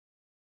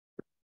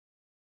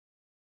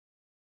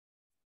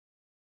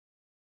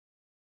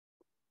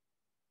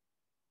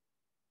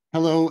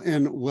Hello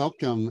and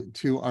welcome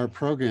to our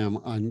program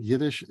on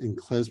Yiddish and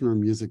Klezmer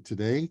music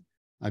today.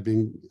 I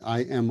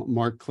am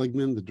Mark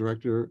Kligman, the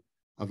director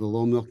of the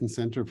Lowell Milken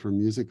Center for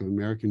Music of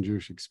American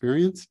Jewish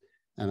Experience,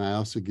 and I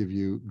also give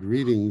you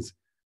greetings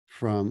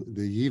from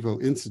the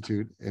YIVO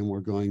Institute, and we're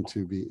going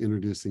to be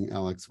introducing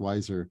Alex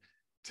Weiser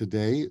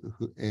today,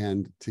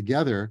 and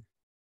together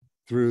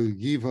through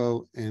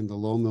YIVO and the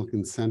Lowell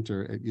Milken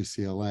Center at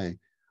UCLA,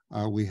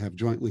 we have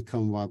jointly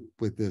come up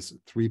with this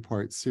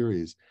three-part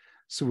series.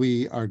 So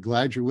we are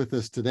glad you're with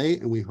us today,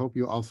 and we hope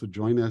you also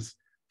join us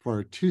for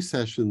our 2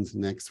 sessions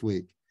next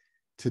week.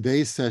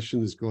 Today's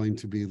session is going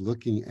to be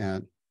looking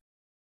at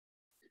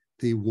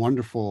the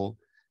wonderful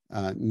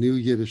new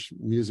Yiddish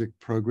music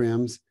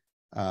programs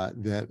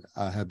that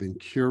have been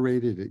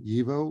curated at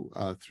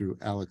YIVO through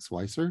Alex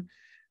Weiser.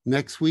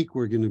 Next week,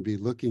 we're going to be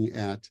looking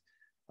at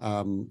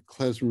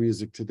Klezmer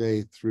music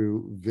today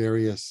through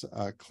various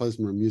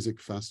Klezmer music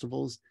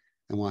festivals,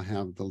 and we'll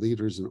have the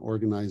leaders and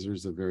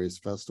organizers of various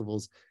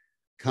festivals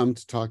come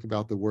to talk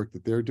about the work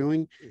that they're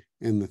doing.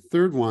 And the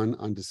third one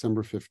on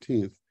December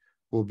 15th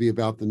will be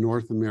about the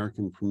North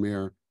American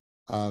premiere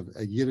of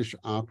a Yiddish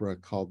opera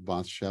called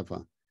Bas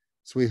Sheva.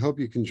 So we hope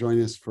you can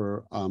join us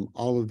for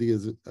all of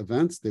these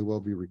events. They will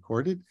be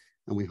recorded,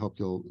 and we hope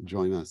you'll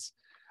join us.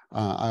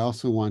 I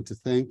also want to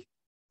thank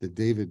the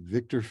David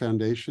Victor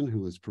Foundation,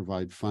 who has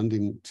provided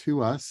funding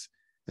to us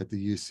at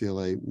the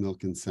UCLA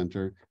Milken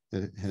Center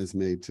that has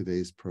made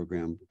today's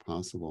program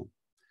possible.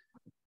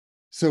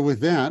 So with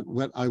that,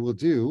 what I will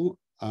do,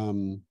 I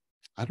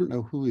don't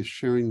know who is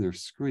sharing their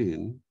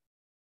screen.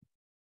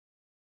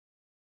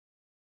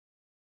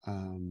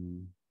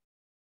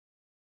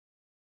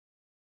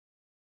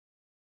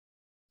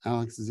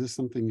 Alex, is this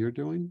something you're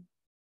doing?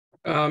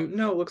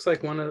 No, it looks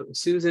like one of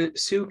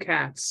Sue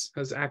Katz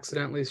has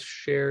accidentally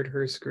shared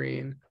her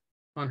screen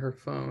on her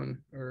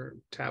phone or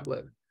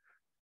tablet.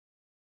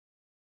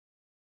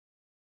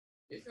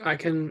 I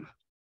can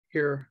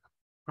hear.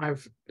 I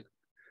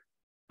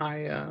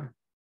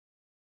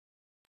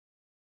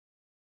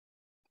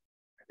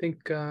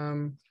think.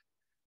 Oh,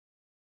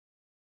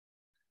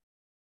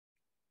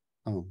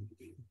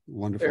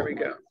 wonderful. There we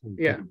go.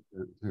 Yeah.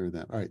 Hear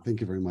that. All right. Thank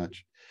you very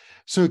much.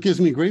 So it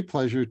gives me great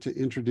pleasure to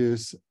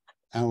introduce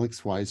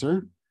Alex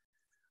Weiser.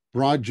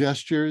 Broad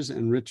gestures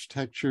and rich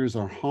textures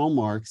are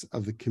hallmarks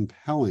of the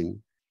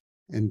compelling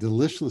and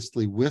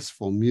deliciously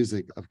wistful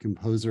music of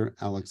composer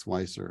Alex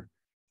Weiser.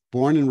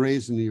 Born and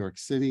raised in New York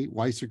City,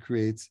 Weiser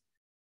creates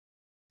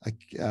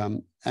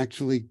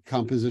actually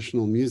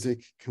compositional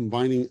music,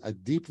 combining a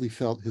deeply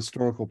felt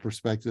historical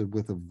perspective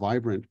with a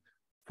vibrant,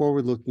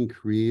 forward-looking,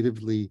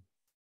 creatively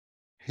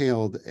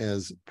hailed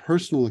as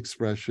personal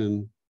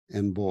expression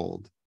and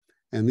bold.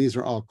 And these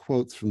are all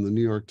quotes from the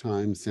New York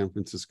Times, San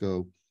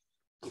Francisco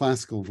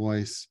Classical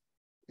Voice,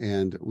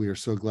 and we are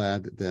so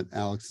glad that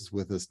Alex is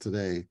with us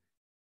today.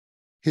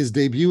 His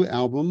debut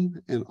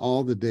album, And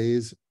All the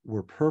Days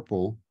Were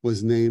Purple,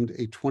 was named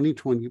a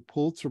 2020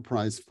 Pulitzer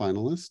Prize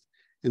finalist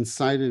and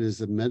cited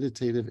as a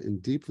meditative and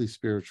deeply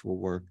spiritual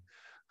work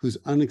whose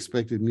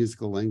unexpected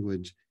musical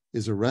language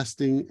is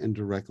arresting and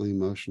directly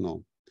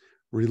emotional.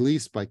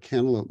 Released by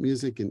Cantaloupe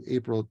Music in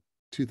April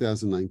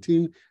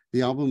 2019,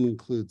 the album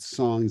includes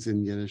songs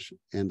in Yiddish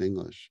and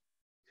English.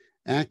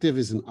 Active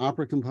as an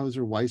opera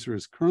composer, Weiser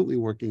is currently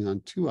working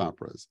on 2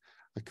 operas,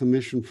 a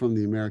commission from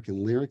the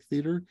American Lyric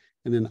Theater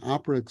and an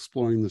opera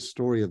exploring the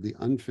story of the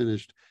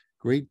unfinished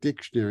Great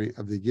Dictionary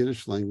of the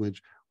Yiddish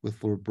language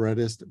with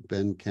librettist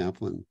Ben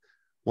Kaplan.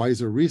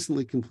 Weiser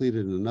recently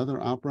completed another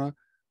opera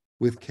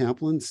with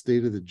Kaplan,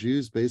 State of the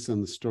Jews, based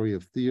on the story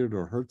of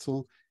Theodor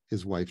Herzl,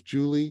 his wife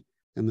Julie,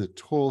 and the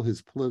toll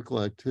his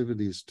political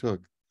activities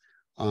took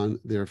on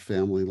their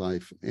family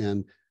life.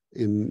 And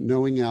in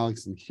knowing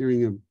Alex and hearing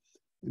him,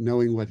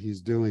 knowing what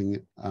he's doing,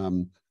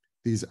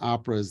 these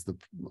operas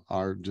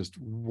are just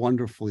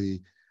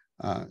wonderfully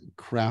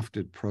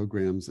crafted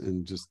programs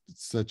and just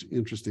such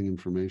interesting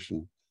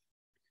information.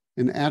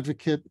 An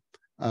advocate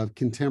of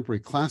contemporary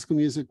classical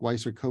music,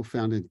 Weiser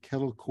co-founded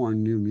Kettle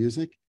Corn New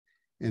Music,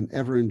 an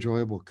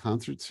ever-enjoyable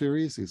concert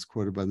series, is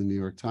quoted by the New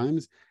York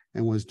Times,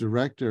 and was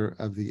director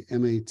of the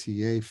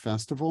MATA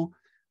Festival,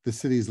 the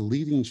city's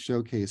leading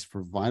showcase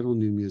for vital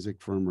new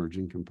music for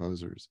emerging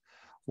composers.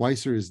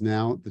 Weiser is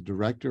now the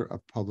director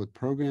of public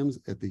programs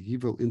at the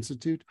YIVO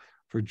Institute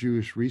for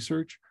Jewish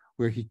Research,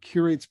 where he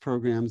curates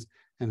programs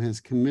and has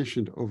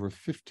commissioned over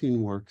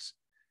 15 works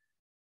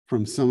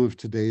from some of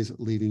today's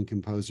leading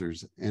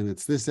composers. And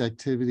it's this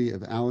activity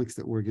of Alex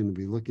that we're going to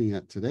be looking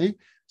at today.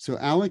 So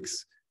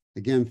Alex,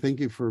 again, thank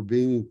you for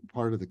being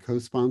part of the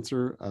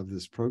co-sponsor of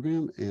this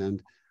program,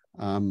 and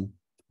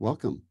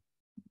welcome.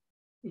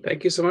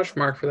 Thank you so much,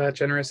 Mark, for that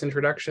generous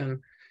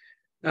introduction.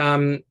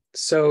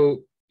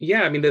 So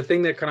yeah, I mean, the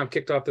thing that kind of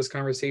kicked off this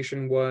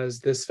conversation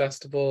was this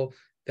festival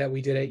that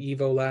we did at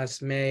YIVO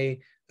last May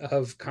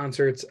of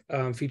concerts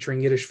featuring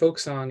Yiddish folk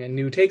song and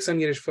new takes on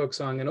Yiddish folk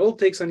song and old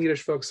takes on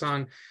Yiddish folk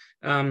song.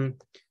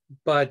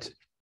 But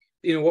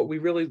you know, what we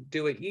really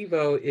do at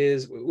YIVO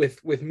is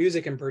with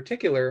music in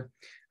particular,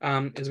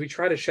 is we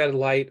try to shed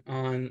light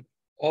on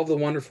all the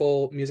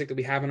wonderful music that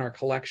we have in our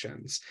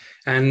collections.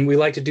 And we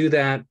like to do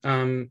that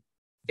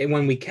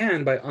when we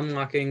can by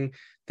unlocking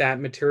that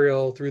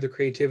material through the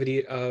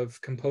creativity of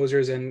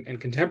composers and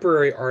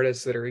contemporary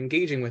artists that are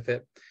engaging with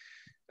it.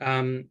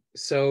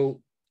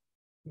 So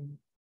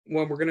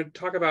when we're going to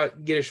talk about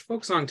Yiddish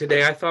folk song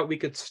today, I thought we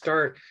could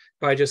start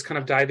by just kind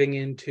of diving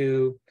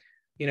into,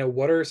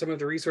 what are some of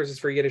the resources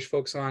for Yiddish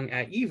folk song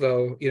at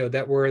YIVO,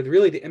 that were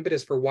really the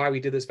impetus for why we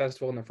did this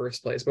festival in the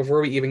first place,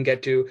 before we even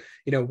get to,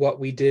 what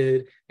we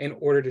did in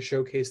order to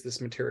showcase this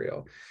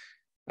material.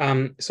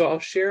 So I'll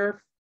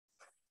share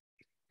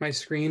my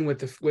screen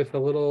with a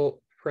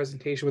little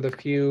presentation with a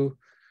few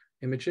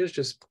images.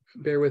 Just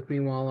bear with me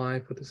while I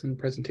put this in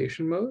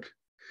presentation mode.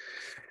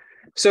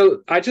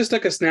 So I just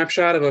took a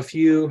snapshot of a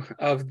few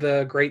of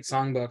the great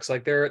songbooks.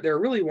 Like there are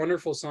really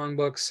wonderful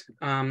songbooks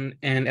and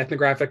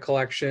ethnographic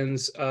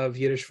collections of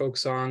Yiddish folk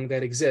song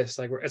that exist.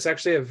 Like it's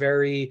actually a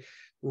very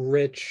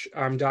rich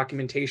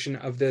documentation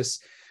of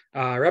this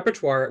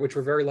repertoire, which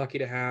we're very lucky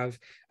to have.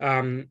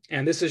 And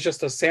this is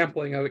just a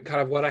sampling of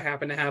kind of what I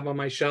happen to have on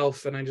my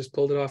shelf, and I just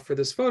pulled it off for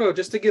this photo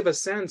just to give a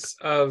sense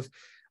of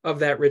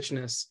that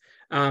richness.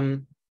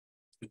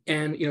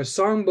 And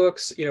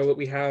songbooks, what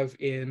we have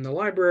in the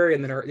library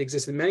and that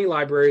exist in many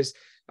libraries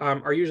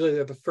are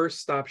usually the first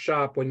stop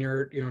shop when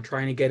you're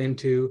trying to get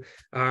into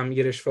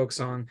Yiddish folk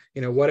song.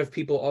 What have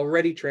people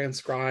already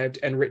transcribed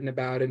and written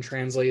about and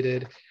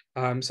translated?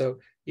 So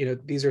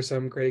these are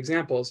some great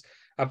examples.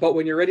 But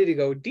when you're ready to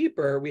go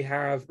deeper, we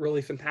have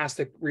really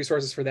fantastic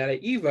resources for that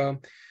at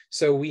YIVO.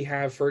 So we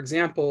have, for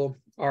example,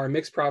 our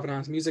mixed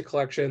provenance music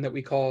collection that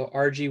we call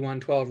RG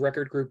 112,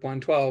 Record Group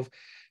 112,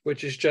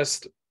 which is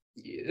just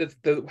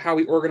how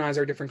we organize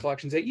our different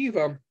collections at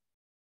YIVO.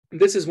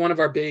 This is one of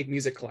our big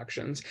music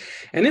collections.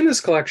 And in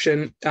this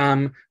collection,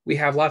 we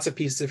have lots of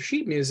pieces of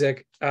sheet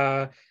music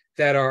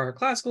that are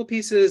classical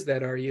pieces,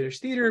 that are Yiddish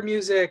theater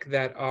music,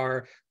 that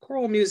are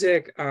choral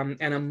music.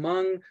 And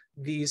among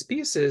these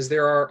pieces,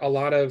 there are a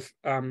lot of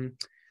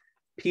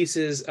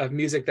pieces of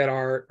music that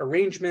are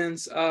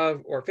arrangements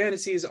of, or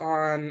fantasies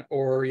on,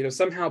 or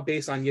somehow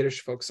based on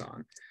Yiddish folk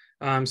song.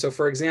 So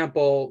for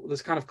example,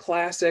 this kind of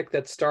classic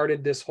that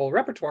started this whole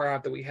repertoire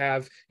out that we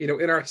have,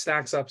 in our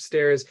stacks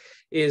upstairs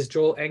is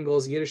Joel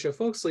Engel's Yiddish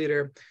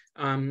Folkslieder,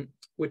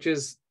 which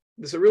is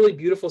a really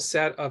beautiful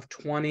set of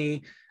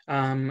 20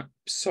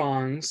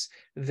 songs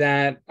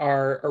that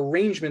are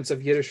arrangements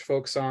of Yiddish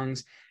folk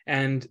songs.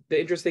 And the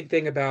interesting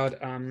thing about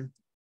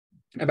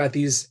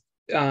these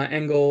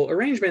Engel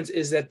arrangements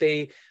is that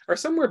they are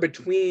somewhere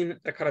between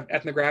a kind of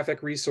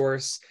ethnographic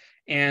resource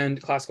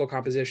and classical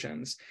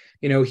compositions.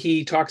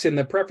 He talks in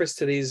the preface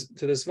to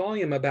this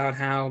volume about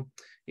how,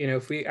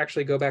 if we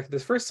actually go back to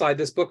this first slide,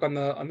 this book on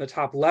the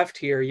top left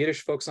here,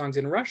 Yiddish Folk Songs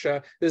in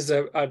Russia, this is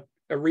a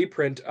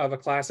reprint of a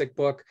classic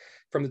book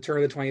from the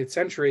turn of the 20th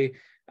century.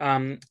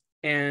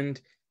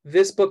 And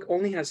this book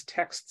only has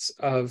texts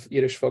of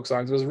Yiddish folk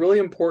songs. It was really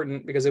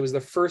important because it was the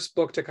first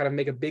book to kind of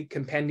make a big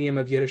compendium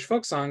of Yiddish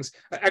folk songs,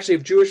 actually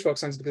of Jewish folk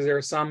songs, because there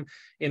are some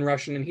in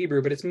Russian and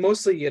Hebrew, but it's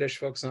mostly Yiddish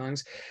folk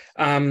songs.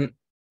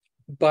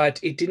 But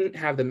it didn't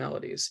have the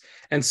melodies.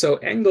 And so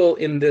Engel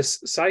in this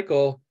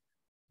cycle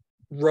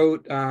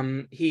wrote,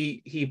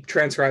 he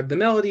transcribed the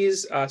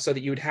melodies so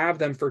that you would have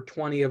them for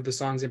 20 of the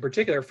songs in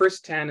particular,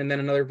 first 10 and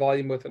then another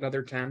volume with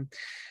another 10.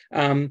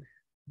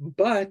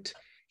 But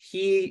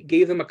he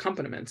gave them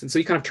accompaniments. And so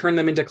he kind of turned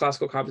them into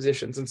classical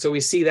compositions. And so we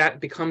see that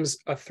becomes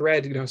a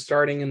thread,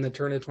 starting in the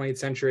turn of the 20th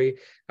century.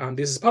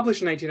 This is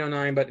published in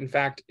 1909, but in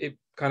fact, it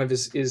kind of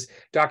is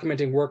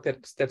documenting work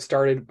that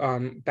started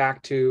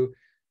back to,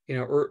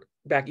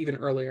 back even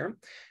earlier.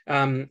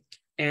 And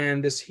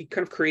he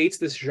kind of creates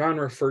this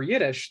genre for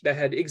Yiddish that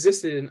had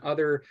existed in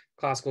other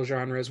classical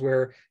genres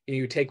where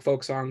you take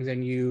folk songs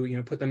and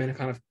you put them in a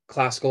kind of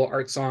classical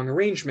art song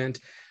arrangement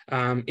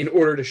in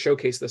order to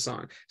showcase the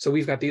song. So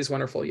we've got these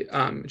wonderful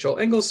Joel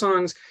Engel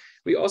songs.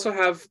 We also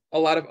have a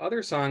lot of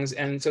other songs.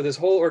 And so this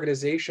whole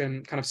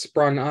organization kind of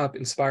sprung up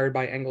inspired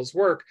by Engel's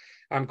work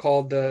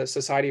called the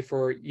Society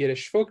for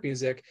Yiddish Folk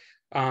Music,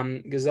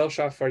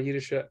 Gesellschaft für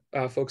Jiddische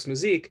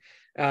Volksmusik.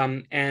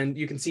 And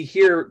you can see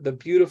here the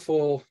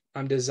beautiful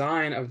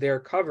design of their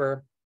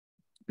cover.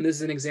 This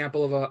is an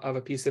example of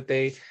a piece that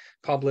they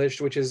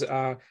published, which is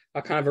a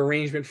kind of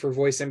arrangement for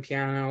voice and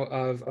piano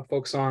of a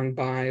folk song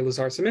by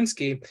Lazar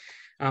Saminsky,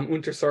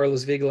 Unter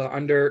Sarah's Vigla,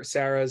 under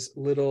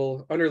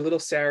little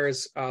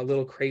Sarah's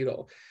little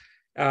cradle.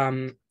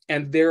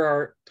 And there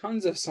are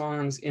tons of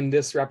songs in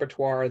this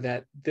repertoire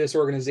that this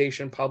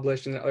organization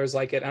published and others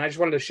like it. And I just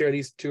wanted to share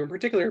these two in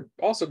particular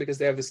also because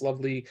they have this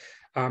lovely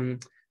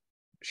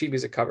sheet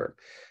music cover.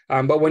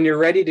 But when you're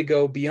ready to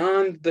go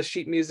beyond the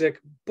sheet music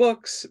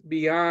books,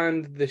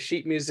 beyond the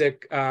sheet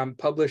music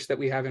published that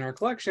we have in our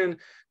collection,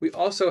 we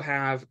also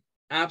have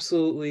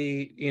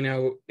absolutely,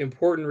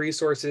 important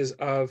resources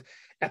of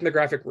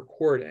ethnographic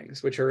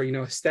recordings, which are,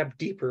 a step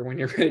deeper when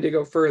you're ready to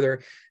go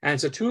further. And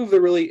so two of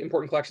the really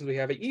important collections we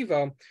have at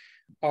YIVO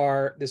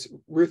are this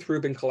Ruth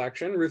Rubin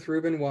collection. Ruth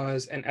Rubin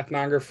was an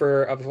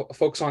ethnographer, a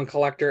folk song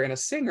collector, and a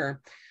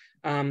singer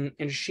And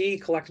she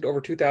collected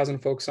over 2,000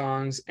 folk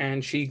songs,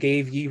 and she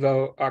gave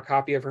YIVO a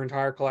copy of her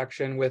entire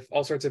collection with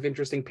all sorts of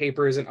interesting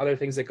papers and other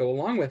things that go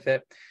along with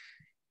it.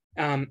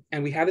 And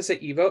we have this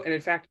at YIVO, and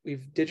in fact,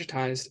 we've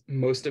digitized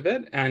most of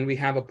it, and we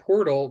have a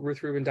portal,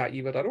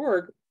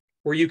 ruthrubin.yivo.org,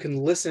 where you can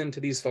listen to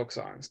these folk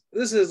songs.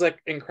 This is like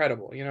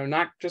incredible,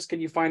 not just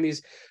can you find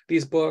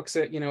these books,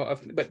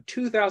 but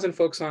 2,000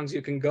 folk songs.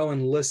 You can go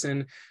and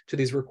listen to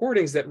these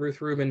recordings that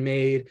Ruth Rubin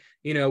made,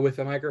 with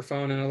a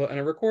microphone and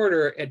a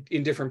recorder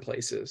in different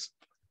places.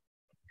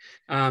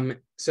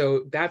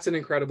 So that's an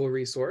incredible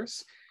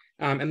resource.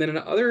 And then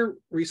another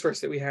resource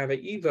that we have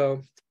at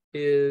YIVO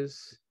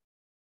is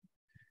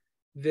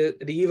the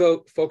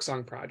YIVO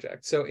Folksong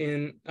Project. So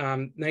in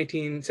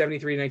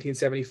 1973,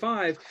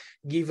 1975,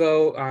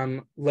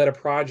 YIVO led a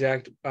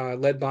project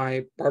led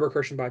by Barbara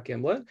Kirschenbach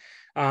Gimlet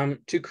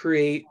to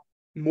create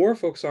more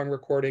folksong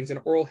recordings and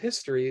oral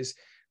histories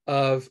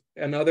of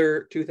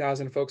another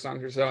 2,000 folk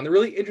songs or so. And the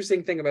really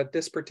interesting thing about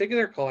this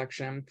particular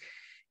collection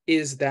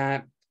is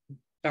that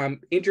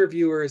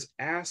interviewers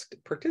asked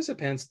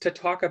participants to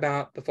talk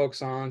about the folk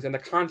songs and the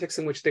context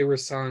in which they were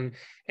sung.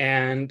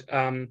 And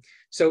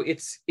so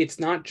it's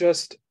not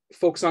just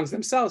folk songs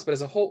themselves, but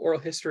as a whole oral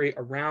history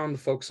around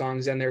folk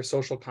songs and their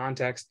social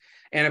context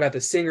and about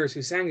the singers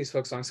who sang these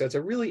folk songs. So it's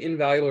a really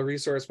invaluable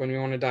resource when we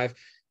want to dive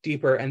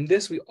deeper. And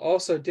this we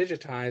also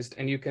digitized,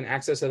 and you can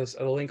access it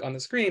at a link on the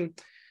screen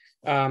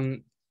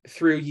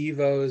through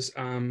YIVO's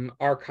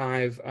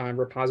archive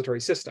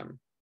repository system.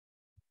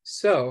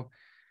 So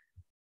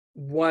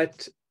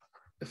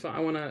if I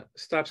want to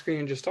stop screen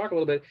and just talk a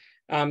little bit,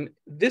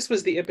 this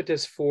was the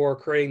impetus for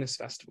creating this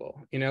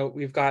festival.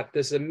 We've got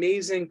this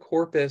amazing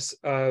corpus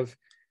of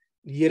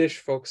Yiddish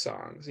folk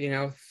songs,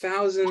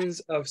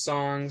 thousands of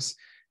songs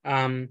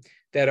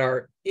that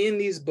are in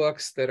these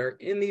books, that are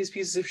in these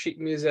pieces of sheet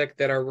music,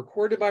 that are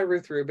recorded by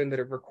Ruth Rubin, that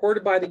are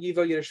recorded by the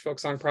YIVO Yiddish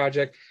Folksong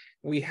Project.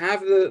 We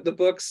have the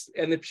books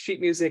and the sheet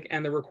music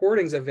and the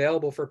recordings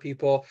available for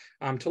people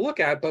to look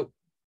at, but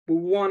we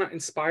want to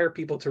inspire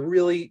people to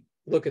really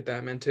look at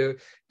them and to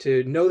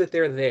know that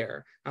they're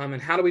there.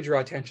 And how do we draw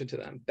attention to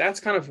them?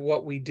 That's kind of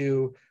what we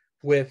do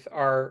with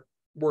our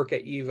work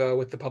at YIVO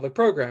with the public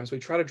programs. We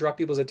try to draw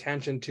people's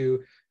attention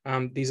to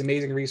these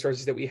amazing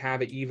resources that we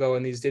have at YIVO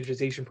and these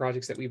digitization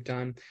projects that we've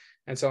done,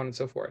 and so on and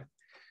so forth.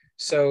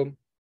 So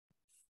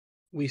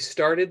we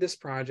started this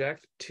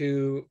project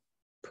to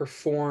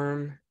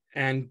perform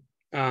and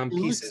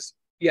pieces.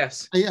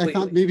 Yes. I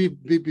thought maybe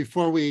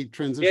before we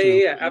transition.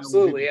 Yeah,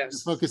 absolutely.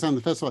 Yes. Focus on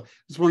the festival.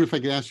 Just wondering if I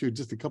could ask you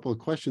just a couple of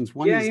questions.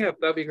 One is,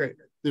 that'd be great.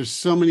 There's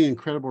so many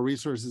incredible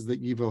resources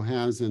that YIVO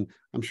has, and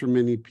I'm sure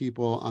many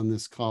people on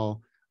this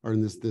call or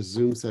in this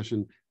Zoom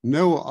session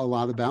know a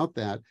lot about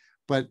that.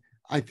 But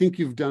I think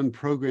you've done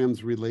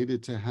programs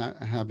related to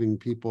having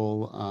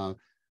people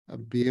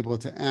be able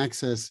to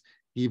access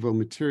YIVO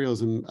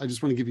materials, and I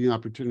just want to give you an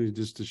opportunity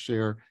just to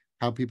share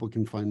how people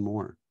can find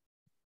more.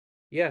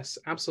 Yes,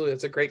 absolutely.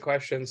 That's a great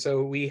question.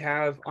 So we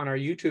have on our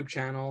YouTube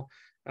channel,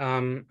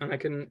 and I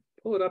can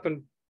pull it up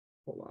and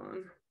hold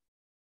on.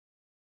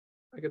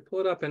 I could pull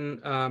it up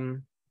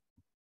and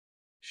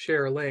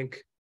share a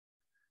link,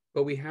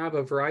 but we have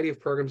a variety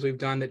of programs we've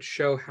done that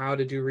show how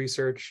to do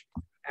research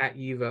at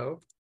YIVO.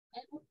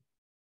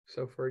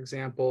 So for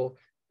example,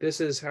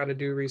 this is how to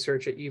do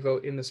research at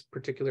YIVO in this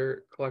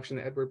particular collection,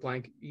 the Edward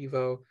Blank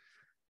YIVO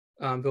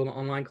Vilna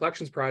Online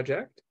Collections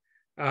Project.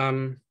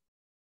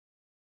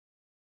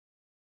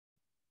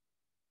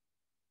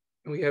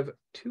 We have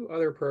two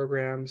other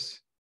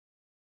programs.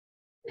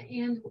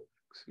 And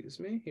excuse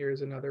me,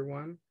 here's another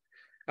one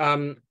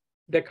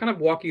that kind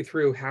of walk you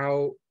through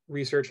how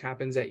research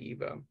happens at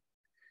YIVO.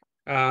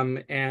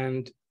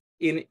 And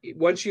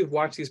once you've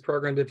watched these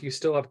programs, if you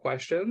still have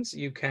questions,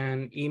 you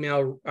can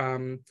email.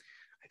 I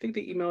think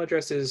the email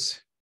address is.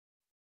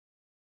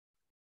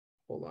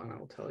 Hold on, I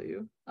will tell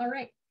you. All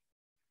right.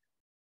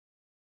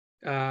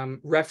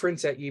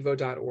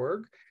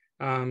 reference@yivo.org,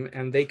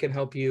 and they can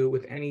help you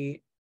with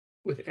any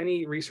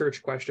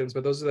research questions,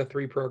 but those are the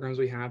three programs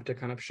we have to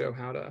kind of show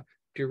how to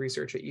do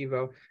research at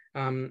YIVO.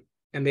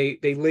 And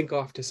they link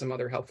off to some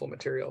other helpful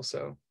material.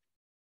 So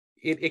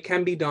it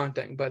can be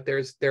daunting, but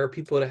there are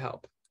people to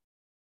help.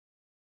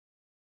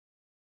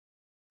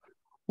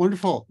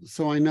 Wonderful.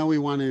 So I know we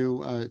want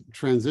to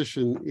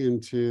transition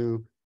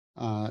into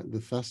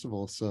the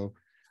festival. So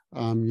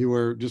you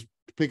were just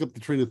to pick up the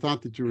train of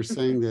thought that you were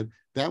saying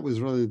that was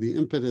really the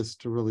impetus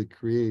to really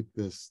create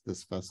this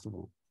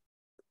festival.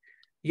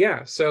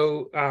 Yeah,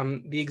 so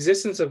the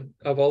existence of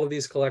all of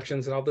these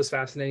collections and all this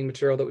fascinating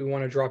material that we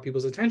want to draw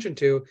people's attention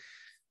to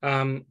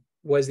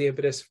was the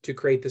impetus to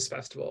create this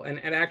festival.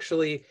 And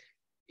actually,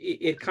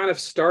 it kind of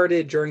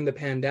started during the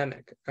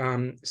pandemic.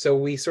 So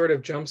we sort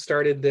of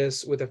jump-started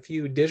this with a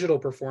few digital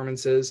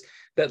performances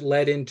that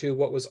led into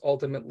what was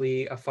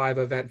ultimately a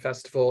 5-event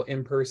festival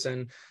in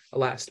person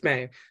last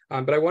May.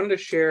 But I wanted to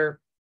share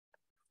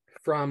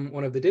from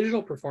one of the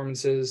digital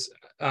performances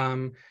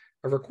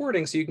a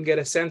recording so you can get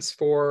a sense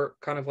for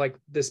kind of like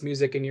this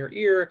music in your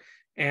ear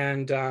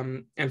and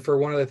for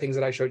one of the things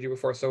that I showed you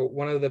before. So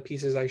one of the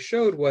pieces I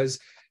showed was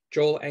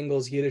Joel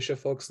Engel's Yiddish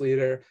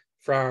Folkslieder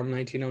from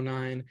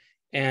 1909.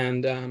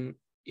 And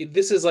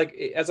this is like,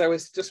 as I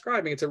was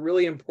describing, it's a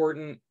really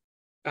important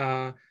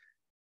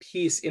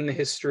piece in the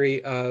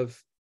history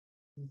of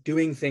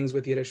doing things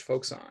with Yiddish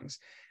folk songs.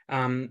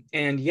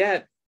 And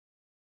yet,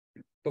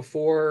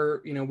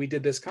 before we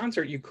did this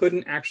concert, you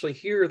couldn't actually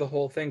hear the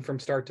whole thing from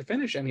start to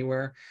finish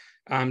anywhere,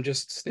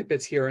 just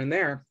snippets here and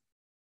there.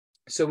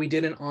 So we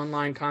did an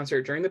online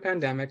concert during the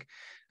pandemic.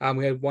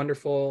 We had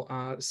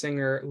wonderful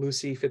singer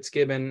Lucy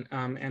Fitzgibbon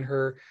and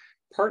her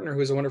partner,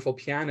 who's a wonderful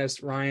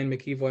pianist, Ryan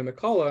McEvoy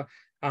McCullough,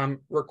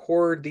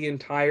 record the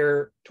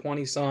entire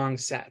 20-song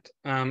set.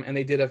 And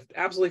they did an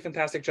absolutely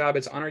fantastic job.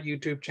 It's on our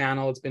YouTube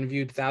channel. It's been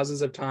viewed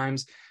thousands of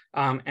times.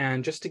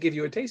 And just to give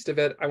you a taste of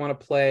it, I want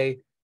to play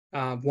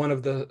one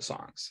of the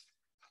songs.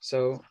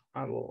 So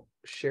I will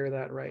share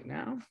that right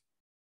now.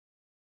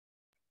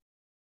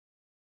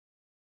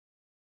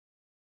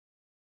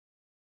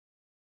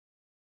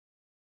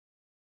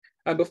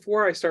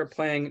 Before I start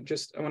playing,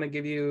 I want to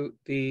give you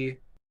the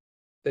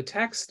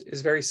text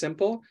is very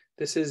simple.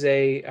 This is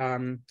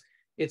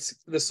it's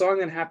the song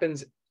that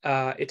happens,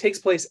 it takes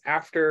place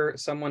after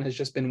someone has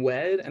just been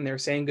wed and they're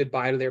saying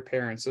goodbye to their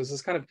parents. So it's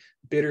this kind of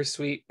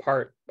bittersweet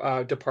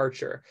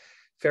departure.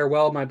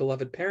 Farewell, my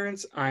beloved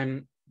parents.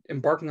 I'm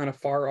embarking on a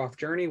far off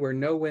journey where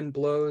no wind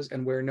blows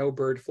and where no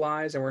bird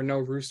flies and where no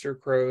rooster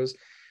crows.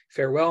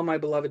 Farewell, my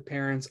beloved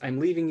parents. I'm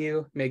leaving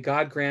you. May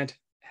God grant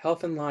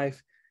health and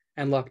life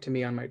and luck to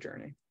me on my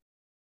journey.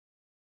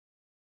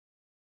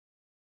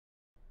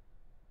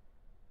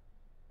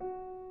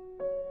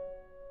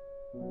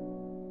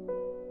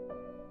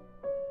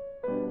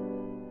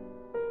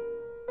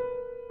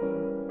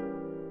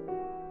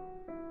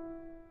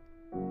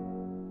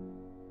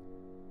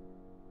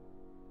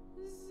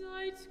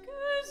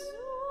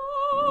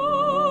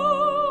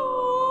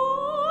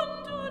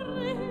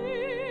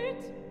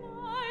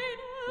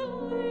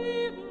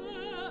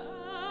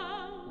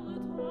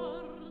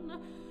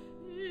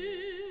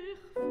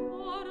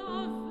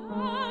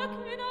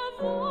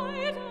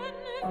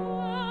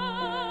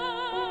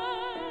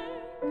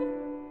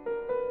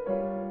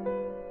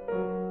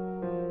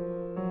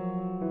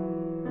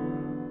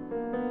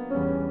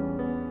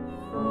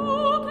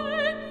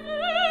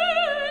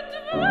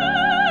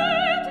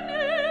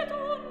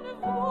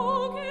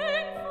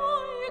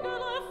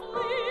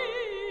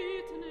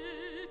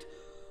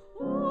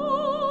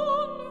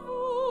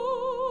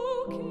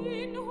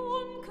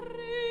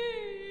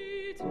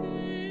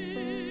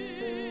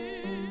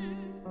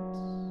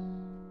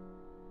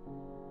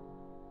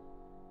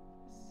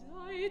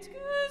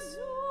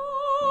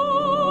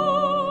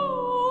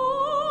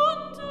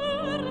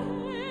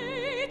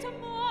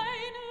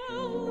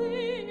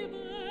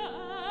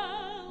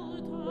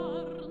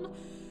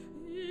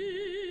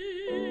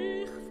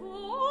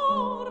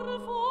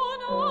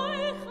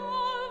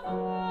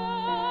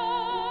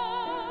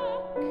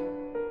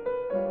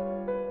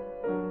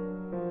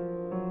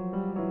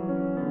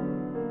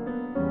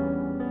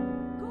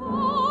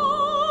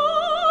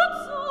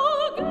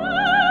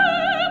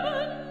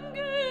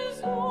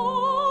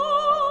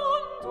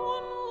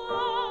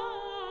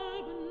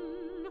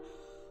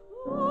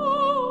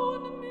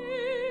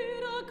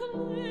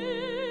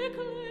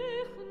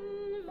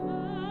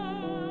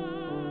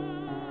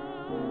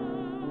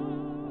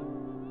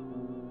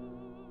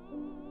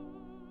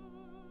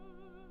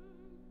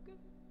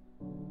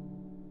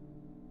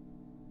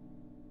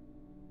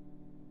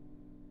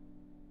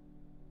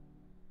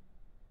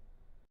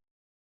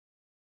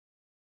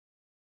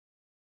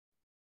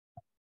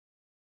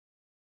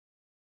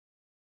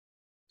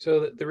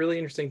 So the really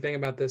interesting thing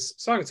about this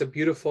song, it's a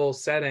beautiful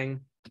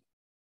setting,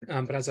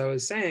 but as I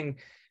was saying,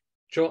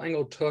 Joel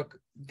Engel took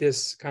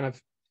this kind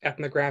of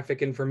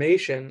ethnographic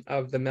information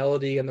of the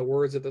melody and the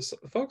words of the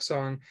folk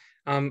song,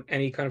 and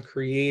he kind of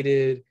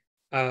created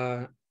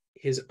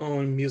his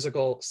own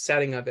musical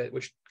setting of it,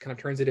 which kind of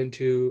turns it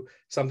into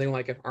something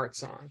like an art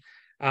song.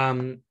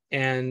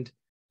 And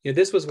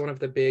this was one of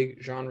the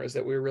big genres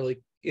that we were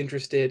really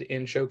interested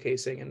in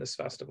showcasing in this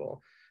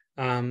festival.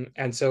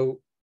 And so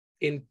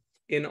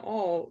in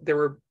all, there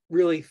were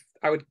really,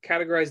 I would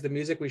categorize the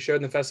music we showed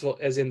in the festival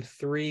as in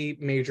three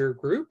major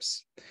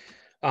groups.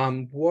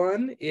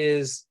 One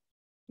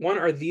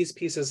are these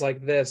pieces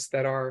like this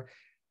that are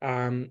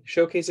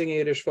showcasing a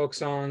Yiddish folk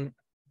song,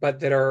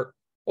 but that are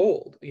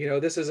old.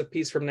 This is a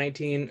piece from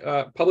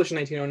published in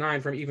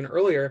 1909 from even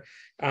earlier,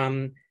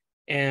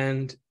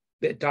 and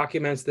it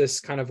documents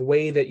this kind of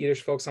way that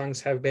Yiddish folk songs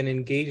have been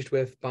engaged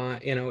with by,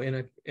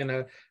 in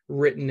a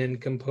written and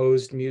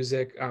composed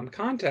music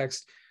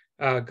context,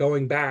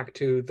 going back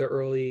to the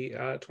early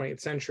 20th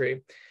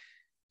century.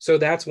 So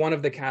that's one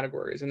of the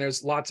categories. And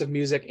there's lots of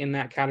music in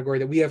that category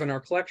that we have in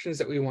our collections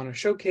that we want to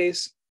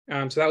showcase.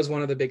 So that was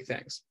one of the big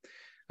things.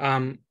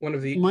 Mind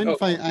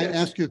if I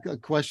ask you a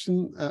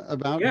question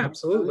about? Yeah,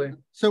 absolutely.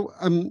 So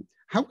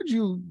how would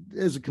you,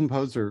 as a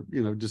composer,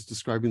 just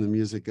describing the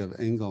music of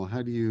Engel,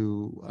 how do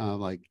you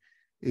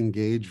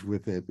engage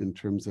with it in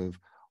terms of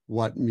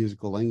what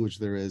musical language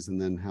there is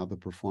and then how the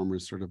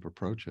performers sort of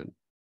approach it?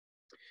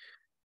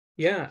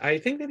 Yeah, I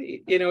think that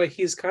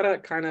he's got a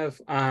kind of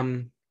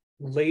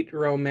late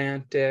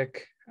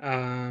romantic,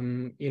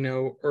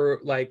 or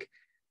like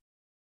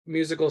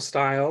musical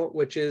style,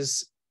 which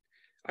is,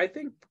 I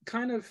think,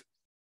 kind of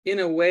in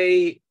a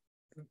way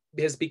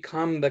has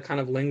become the kind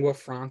of lingua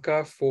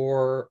franca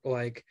for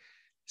like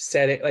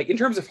setting, like in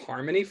terms of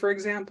harmony, for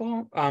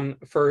example,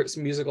 for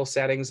musical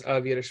settings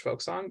of Yiddish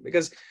folk song.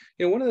 Because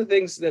one of the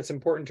things that's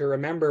important to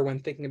remember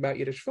when thinking about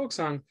Yiddish folk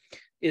song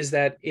is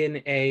that in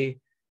a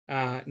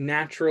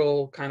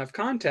natural kind of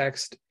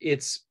context,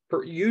 it's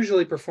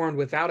usually performed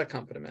without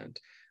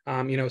accompaniment.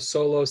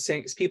 Solo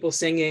people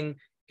singing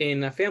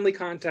in a family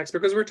context,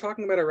 because we're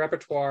talking about a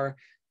repertoire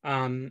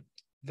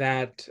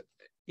that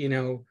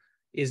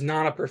is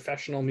not a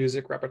professional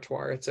music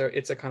repertoire.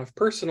 It's a kind of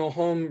personal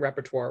home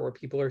repertoire where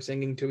people are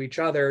singing to each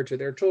other, to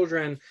their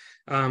children,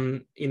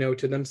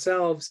 to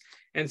themselves.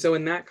 And so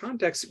in that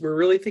context, we're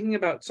really thinking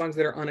about songs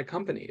that are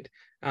unaccompanied.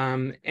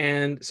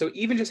 And so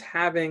even just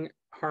having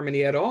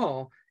harmony at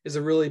all is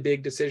a really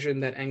big decision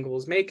that Engel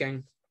is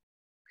making.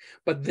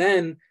 But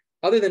then,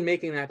 other than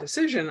making that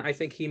decision, I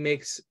think he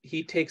makes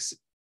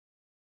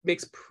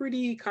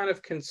pretty kind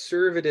of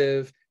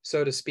conservative,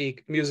 so to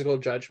speak, musical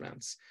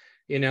judgments.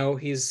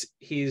 He's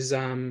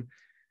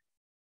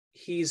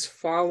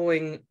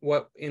following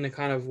what in a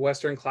kind of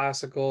Western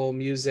classical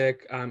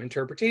music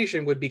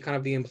interpretation would be kind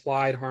of the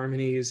implied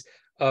harmonies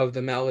of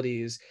the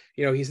melodies.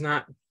 He's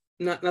not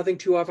nothing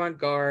too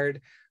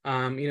avant-garde.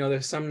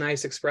 There's some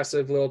nice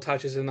expressive little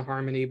touches in the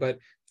harmony, but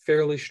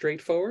fairly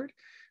straightforward.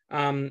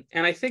 And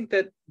I think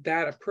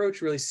that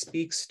approach really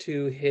speaks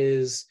to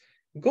his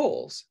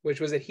goals, which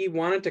was that he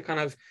wanted to kind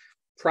of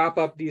prop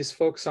up these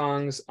folk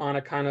songs on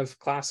a kind of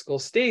classical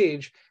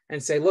stage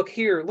and say, look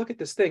at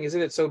this thing,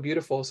 isn't it so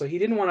beautiful? So he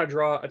didn't want to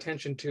draw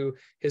attention to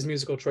his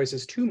musical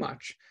choices too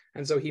much.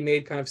 And so he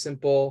made kind of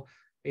simple,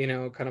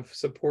 kind of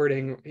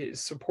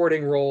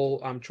supporting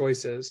role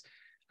choices.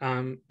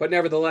 But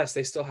nevertheless,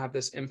 they still have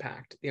this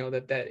impact,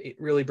 that it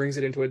really brings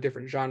it into a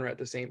different genre at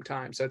the same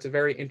time. So it's a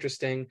very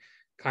interesting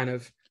kind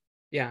of,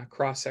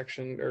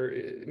 cross-section or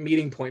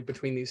meeting point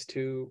between these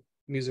two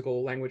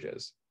musical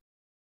languages.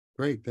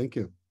 Great, thank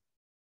you.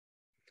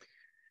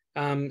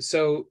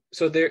 So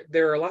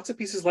there are lots of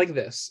pieces like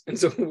this, and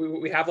so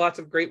we have lots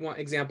of great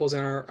examples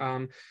in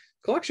our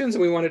collections,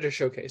 and we wanted to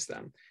showcase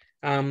them.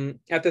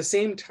 At the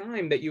same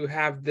time that you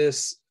have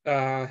this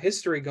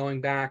history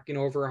going back,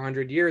 over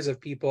 100 years of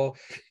people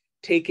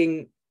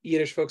taking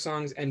Yiddish folk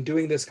songs and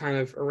doing this kind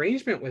of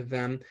arrangement with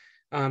them,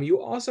 you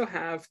also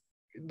have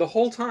the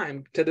whole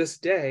time to this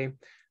day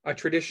a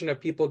tradition of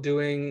people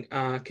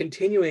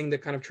continuing the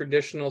kind of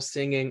traditional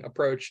singing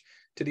approach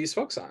to these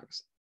folk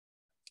songs.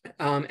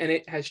 And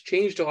it has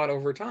changed a lot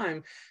over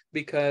time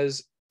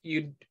because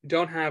you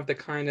don't have the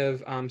kind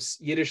of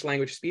Yiddish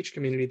language speech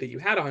community that you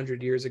had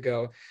 100 years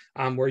ago,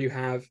 where you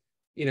have,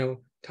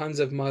 tons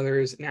of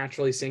mothers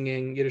naturally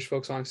singing Yiddish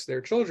folk songs to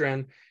their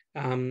children,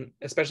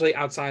 especially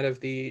outside of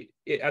the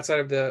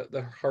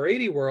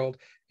Haredi world.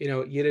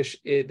 Yiddish,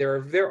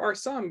 there are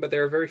some, but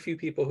there are very few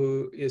people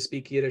who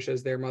speak Yiddish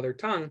as their mother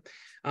tongue,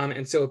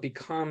 and so it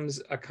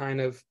becomes a kind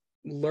of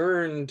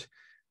learned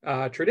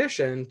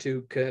tradition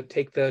to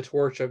take the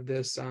torch of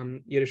this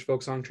Yiddish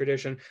folk song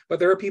tradition. But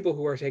there are people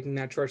who are taking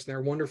that torch, and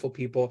they're wonderful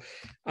people,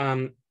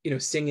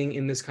 singing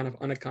in this kind of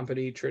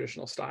unaccompanied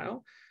traditional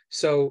style.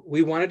 So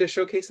we wanted to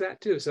showcase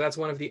that too. So that's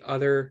one of the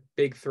other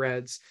big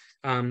threads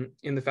in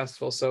the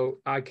festival. So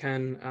I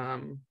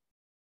can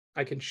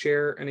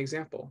share an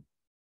example.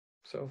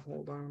 So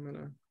hold on, I'm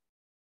gonna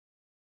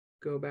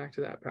go back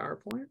to that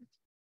PowerPoint.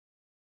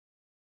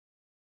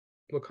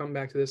 We'll come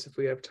back to this if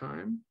we have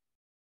time.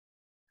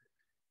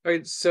 All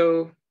right,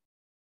 so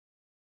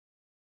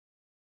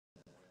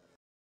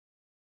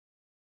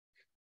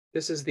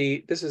this is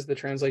the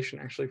translation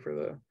actually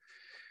for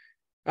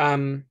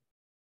the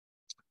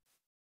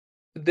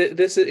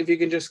this is, if you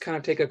can just kind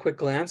of take a quick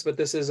glance, but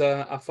this is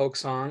a folk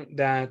song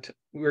that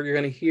you're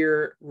going to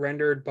hear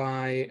rendered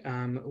by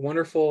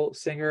wonderful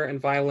singer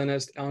and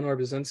violinist Eleanor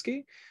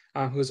Brzezinski,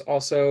 who's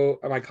also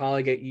my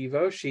colleague at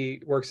YIVO.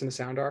 She works in the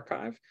sound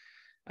archive,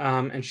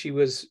 and she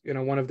was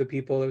one of the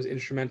people that was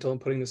instrumental in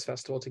putting this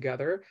festival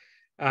together.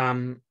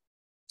 And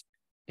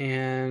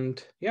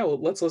yeah,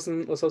 well, let's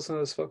listen to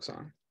this folk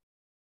song.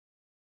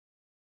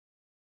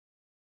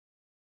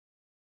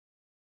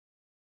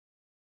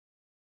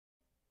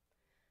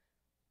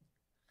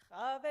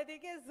 Habe die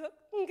gesucht,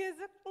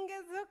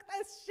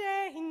 als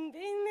schön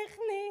bin ich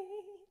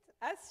nicht,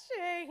 als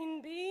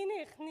schön bin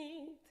ich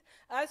nicht,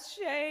 als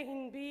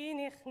schön bin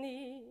ich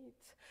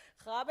nicht.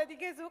 Habe die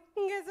gesucht,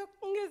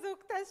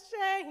 als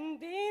schön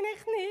bin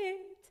ich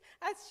nicht,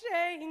 als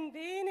schön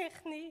bin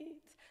ich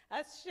nicht,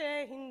 als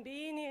schön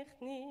bin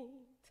ich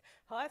nicht.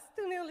 Hast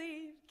du mir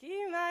lieb,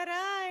 geh mal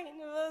rein,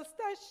 willst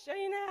das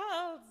Schöne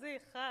halt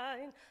sich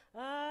ein.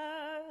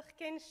 Ach, ich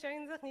kann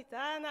schön sich nicht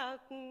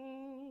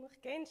anhalten,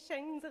 ich kann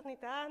schön sich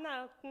nicht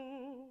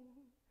anhalten.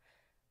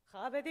 Ich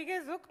habe die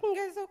gesucht,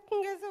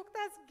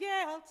 das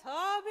Geld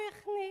hab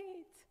ich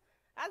nicht,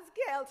 das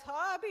Geld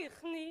hab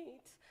ich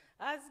nicht,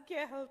 as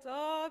Geld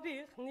hab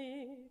ich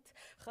nicht.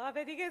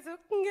 Habe die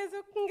gesucht,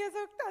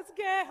 as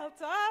Geld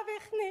hab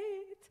ich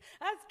nicht.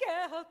 As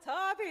Geld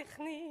hab ich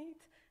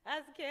nicht.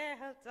 As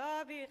Geld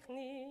hab ich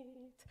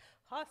nicht.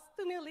 Hast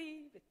du mir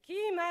lieb,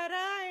 komm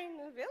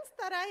herein, willst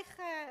du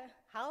reichen,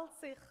 halt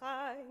sich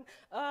ein.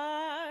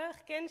 Oh,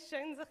 ich kann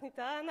schön sich nicht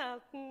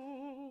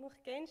anhalten,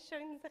 ich kann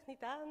schön sich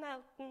nicht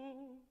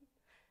anhalten.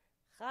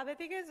 Ich habe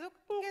die gesucht,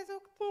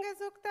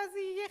 dass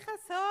ich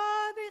es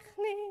hab ich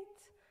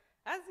nicht,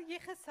 als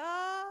ich es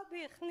hab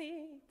ich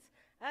nicht,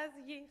 als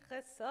ich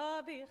es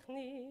hab ich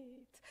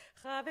nicht.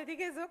 Ich habe die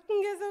gesucht,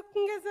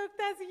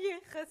 dass ich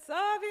es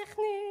hab ich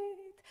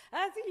nicht,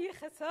 als ich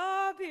es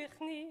hab ich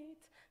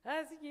nicht.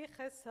 Als ich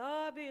es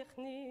hab ich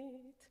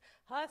nicht,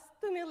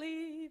 hast du mir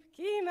lieb,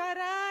 komm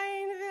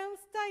herein,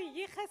 willst du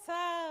ich es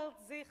halt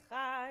sich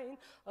ein.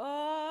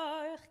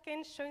 Oh, ich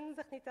kann schön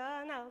sich nicht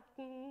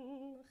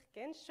anhalten, ich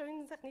kann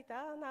schön sich nicht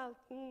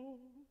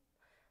anhalten.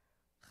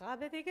 Ich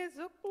habe dir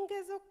gesucht,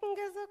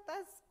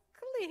 als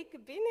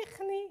Glück bin ich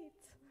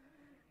nicht,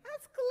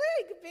 als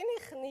Glück bin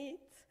ich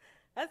nicht.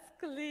 Als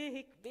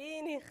Glück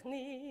bin ich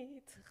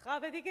nicht. Ich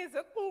habe dir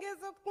gesucht,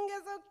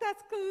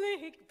 als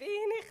Glück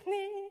bin ich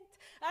nicht.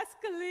 Als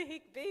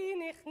Glück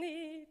bin ich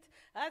nicht.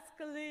 Als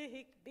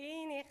Glück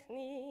bin ich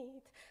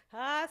nicht.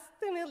 Hast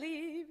du mir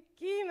lieb,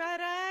 komm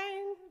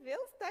herein,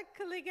 willst du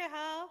Glück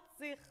halt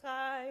sich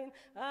ein.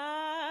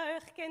 Ah,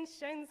 ich kann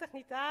schön sich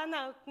nicht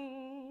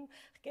anhalten.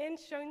 Ich kann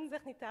schön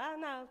sich nicht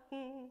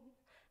anhalten.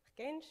 Ich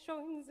kann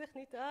schön sich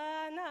nicht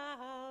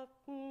anhalten.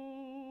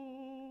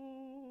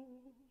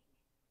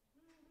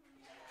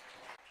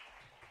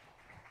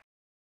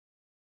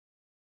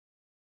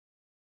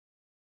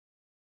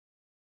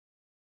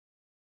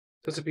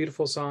 That's a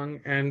beautiful song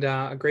and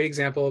a great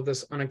example of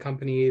this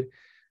unaccompanied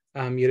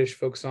Yiddish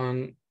folk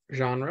song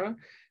genre.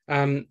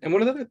 And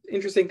one of the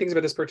interesting things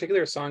about this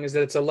particular song is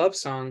that it's a love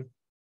song.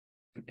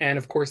 And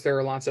of course, there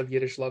are lots of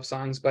Yiddish love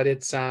songs, but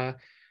it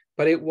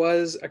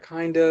was a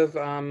kind of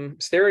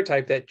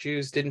stereotype that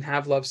Jews didn't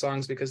have love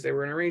songs because they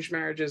were in arranged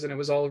marriages and it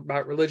was all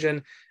about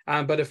religion.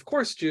 But of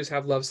course, Jews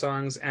have love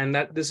songs, and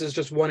that this is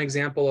just one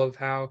example of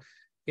how,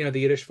 you know,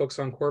 the Yiddish folk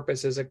song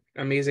corpus is an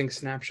amazing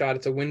snapshot.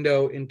 It's a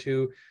window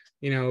into,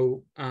 you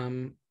know,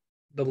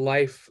 the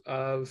lives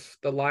of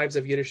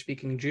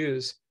Yiddish-speaking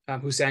Jews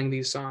who sang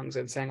these songs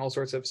and sang all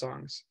sorts of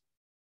songs.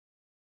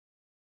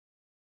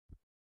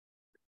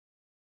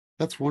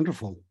 That's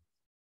wonderful.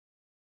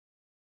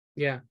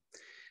 Yeah.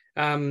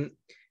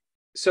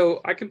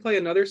 So I can play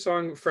another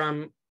song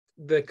from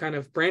the kind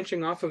of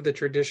branching off of the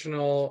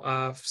traditional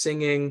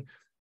singing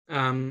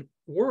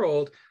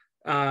world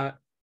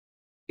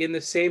in the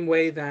same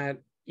way that,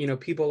 you know,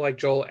 people like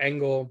Joel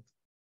Engel,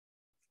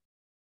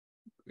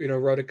 you know,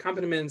 wrote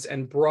accompaniments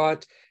and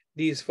brought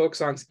these folk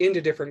songs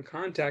into different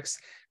contexts.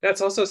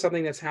 That's also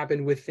something that's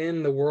happened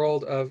within the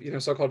world of, you know,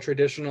 so-called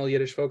traditional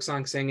Yiddish folk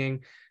song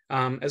singing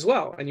as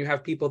well. And you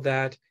have people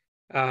that,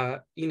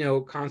 you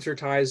know,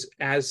 concertize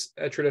as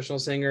traditional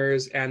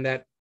singers and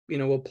that, you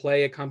know, will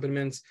play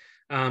accompaniments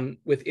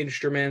with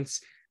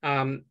instruments.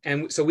 And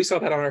so we saw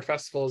that on our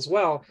festival as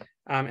well.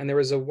 And there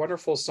was a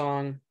wonderful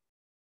song.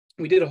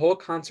 We did a whole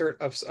concert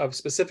of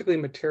specifically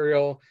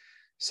material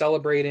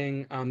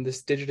celebrating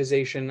this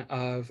digitization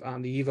of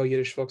the YIVO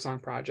Yiddish Folksong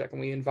Project.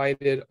 And we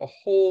invited a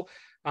whole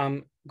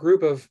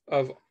group of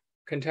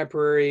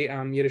contemporary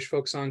Yiddish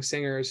folksong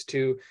singers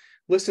to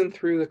listen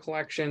through the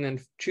collection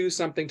and choose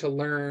something to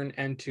learn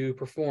and to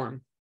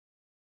perform.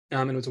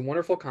 And it was a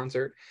wonderful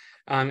concert.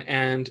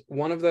 And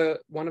one of the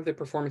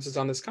performances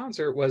on this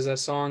concert was a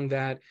song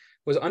that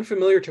was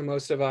unfamiliar to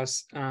most of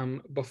us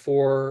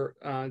before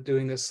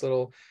doing this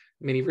little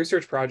mini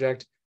research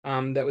project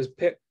that was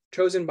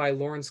chosen by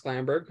Lauren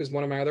Sklamberg, who's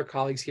one of my other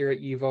colleagues here at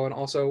YIVO and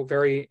also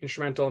very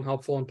instrumental and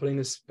helpful in putting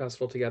this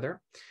festival together.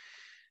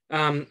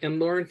 And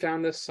Lauren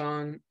found this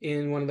song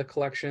in one of the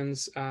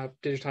collections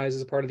digitized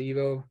as a part of the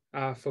YIVO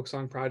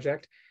Folksong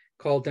Project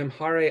called Dem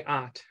Hare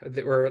At,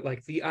 or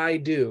like the I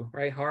do,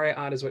 right? Hare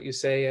At is what you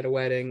say at a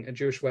wedding, a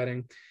Jewish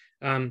wedding.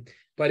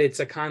 But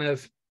it's a kind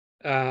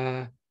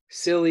of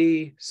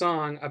silly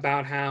song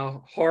about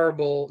how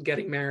horrible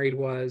getting married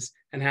was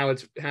and how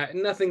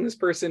nothing this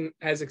person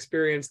has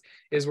experienced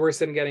is worse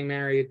than getting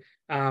married.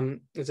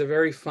 It's a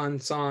very fun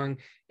song.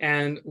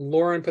 And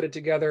Lauren put it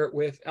together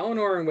with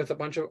Eleanor and with a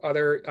bunch of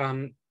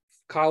other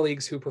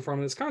colleagues who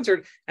performed this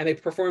concert, and they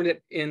performed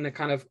it in a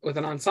kind of with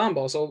an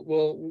ensemble. So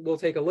we'll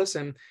take a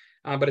listen,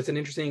 but it's an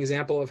interesting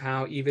example of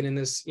how even in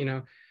this, you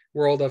know,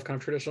 world of kind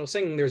of traditional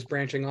singing, there's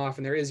branching off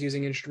and there is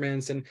using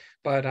instruments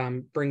but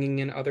bringing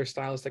in other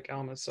stylistic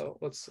elements. So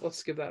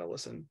let's give that a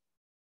listen.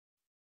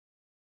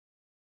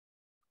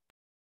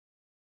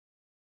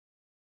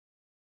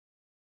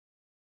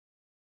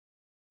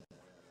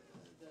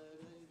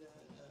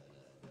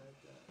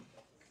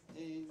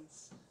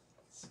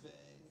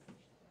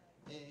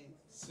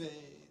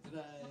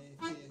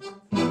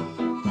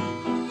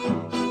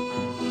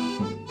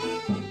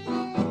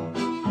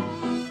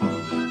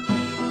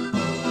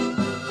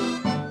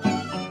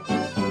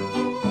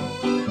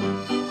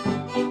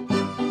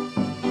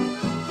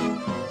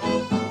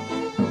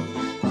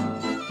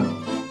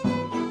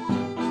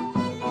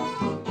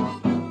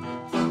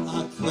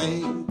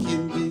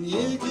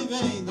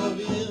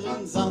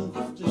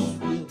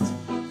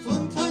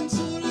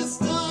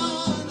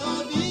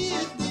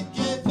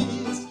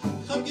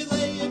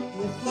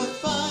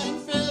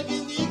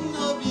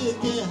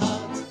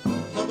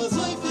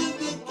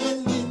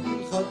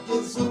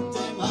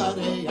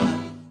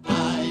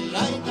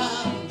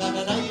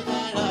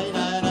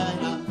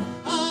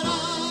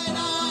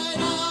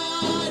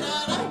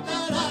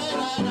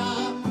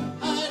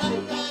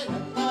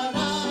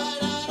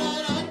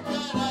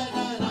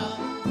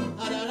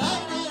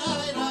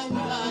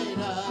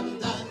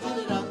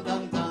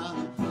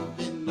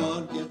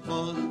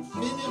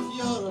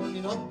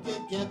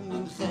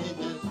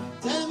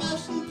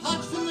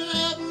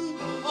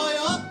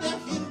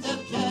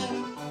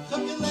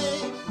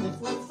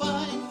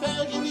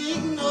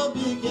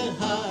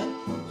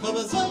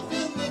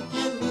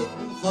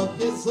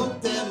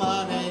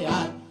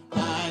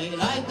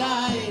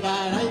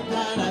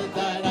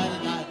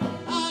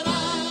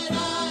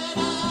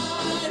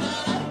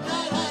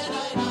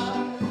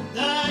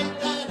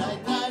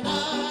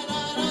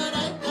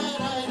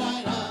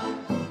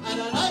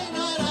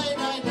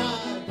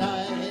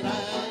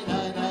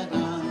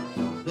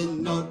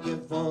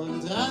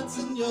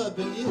 18 Jahren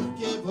bin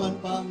ich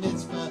geworden Bar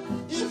Mitzvah.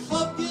 Ich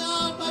hab die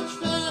Arbeit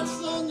schwer,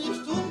 so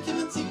nicht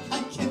umkommen sie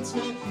kein Kind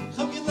mehr. Ich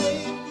hab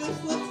gelebt,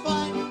 glücklich,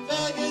 fein,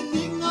 wer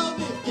genügend hab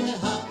ich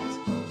gehabt.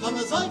 Ich hab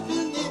so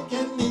viel nicht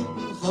gelitten,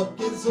 ich hab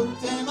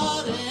gesucht dem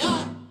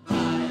Areal.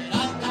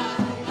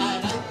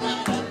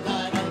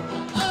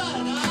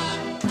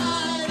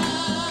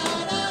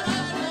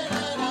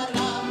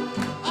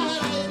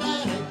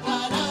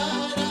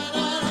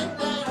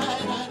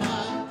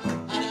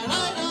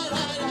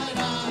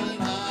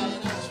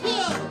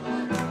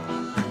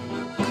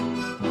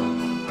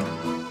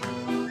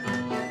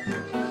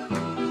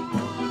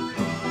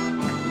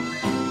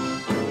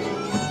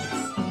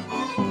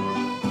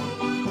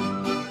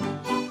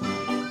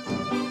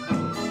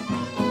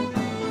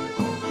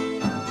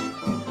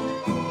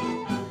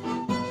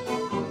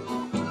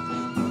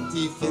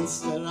 Die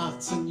finster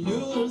 18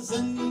 Jahre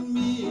sind in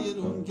mir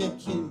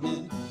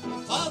umgekommen.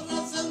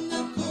 Vater sind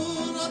nicht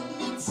gut, hat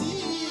mir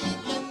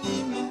Ziegen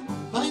nehmen.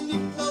 Bei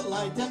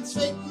Nikolai dem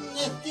Zweiten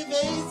nicht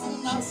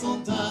gewesen als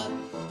Soldat.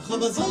 Ich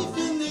hab so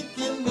viel nicht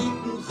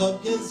gelitten, ich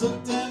hab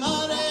gesucht dem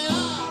Areal.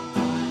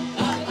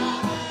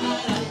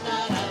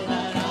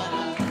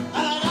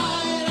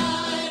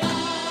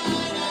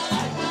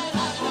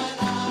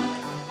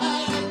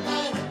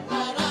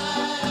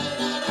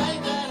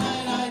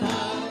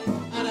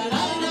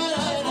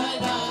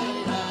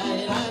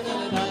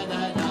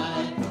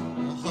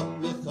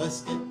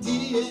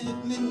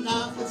 Mit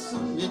Nachricht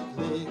und mit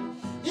Weg.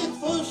 Ich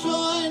fuhr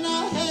schon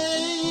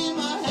heim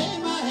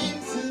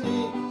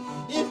zurück.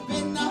 Ich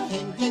bin nach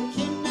Heim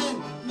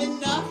gekommen, mit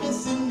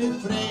Nachricht und mit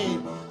Frei.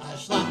 Ein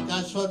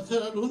schlanker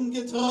Schotter,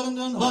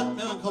 ungetrocknet und hat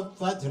mir den Kopf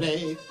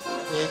verdreht.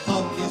 Ich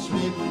hab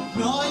geschrieben,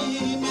 neu,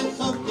 ich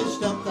hab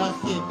gestimmt,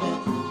 ach Kippe.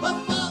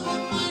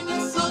 Befallen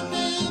meine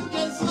Sonne und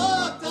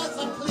gesorgt, als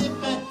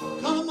Klippe.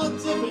 Komm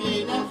und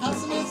zufrieden,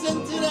 hast mir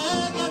sind die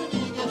Ärger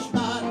wie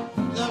gespart.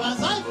 Da war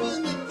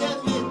Seife mit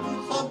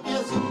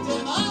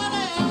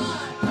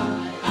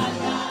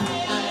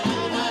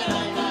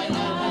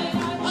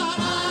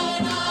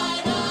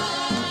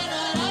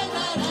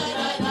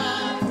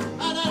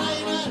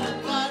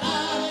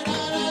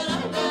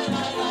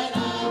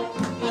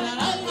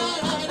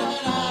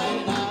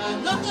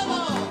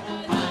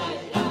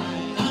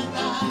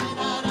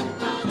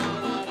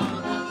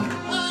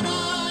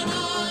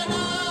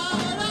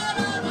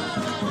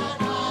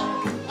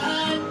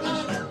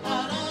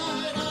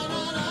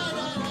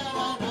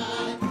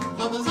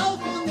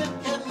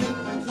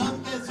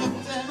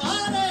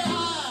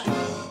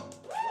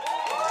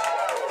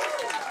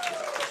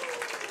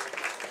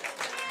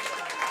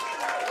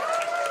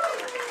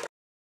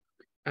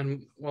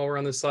And while we're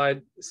on the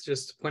slide, it's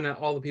just to point out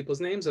all the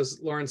people's names. There's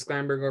Lawrence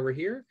Glamberg over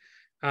here,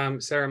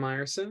 Sarah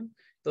Meyerson,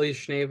 Ilya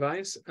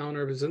Schneeweiss,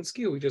 Eleanor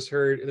Brzezinski, who we just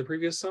heard in the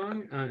previous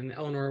song, and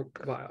Eleanor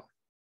Weil.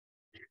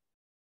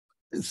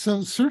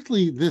 So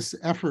certainly this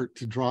effort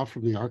to draw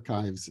from the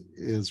archives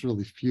is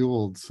really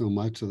fueled so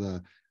much of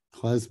the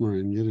Klezmer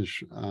and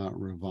Yiddish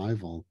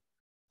revival.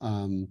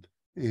 And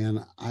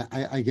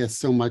I guess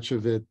so much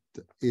of it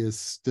is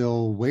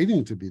still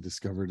waiting to be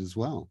discovered as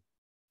well.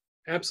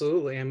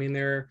 Absolutely. I mean,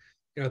 there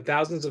are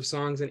thousands of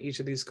songs in each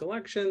of these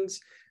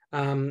collections.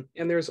 And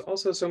there's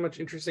also so much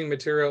interesting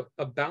material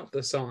about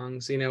the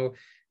songs.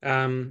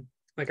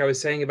 Like I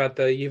was saying about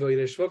the YIVO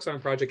Yiddish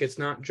Folksong project, it's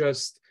not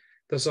just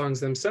the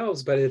songs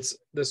themselves, but it's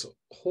this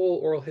whole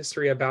oral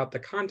history about the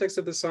context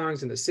of the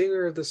songs and the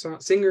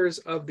singers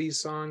of these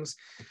songs.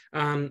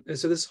 And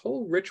so this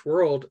whole rich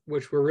world,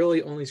 which we're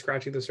really only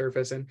scratching the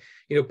surface, and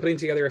putting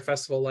together a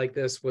festival like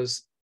this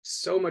was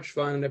so much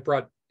fun. And it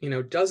brought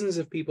dozens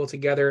of people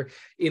together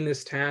in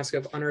this task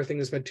of unearthing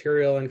this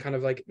material and kind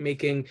of like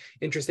making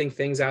interesting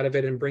things out of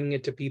it and bringing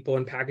it to people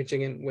and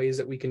packaging it in ways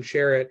that we can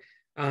share it.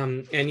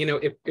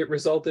 It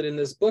resulted in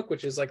this book,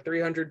 which is like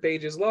 300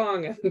 pages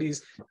long, and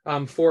these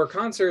 4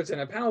 concerts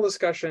and a panel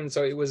discussion.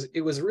 So it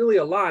was really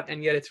a lot,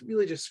 and yet it's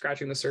really just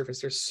scratching the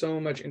surface. There's so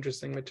much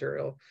interesting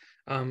material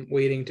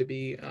waiting to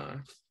be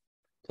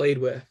played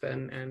with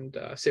and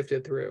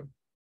sifted through.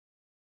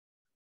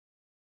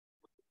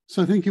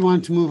 So I think you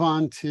want to move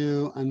on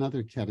to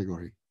another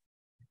category.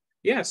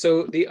 Yeah,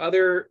 so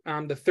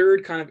the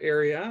third kind of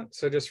area,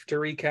 so just to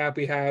recap,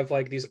 we have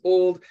like these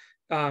old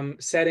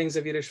settings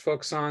of Yiddish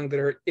folk song that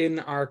are in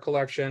our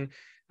collection.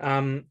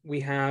 We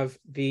have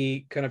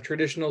the kind of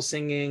traditional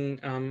singing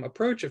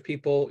approach of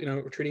people,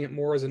 treating it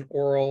more as an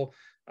oral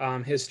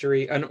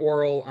history, an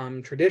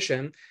oral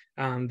tradition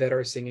that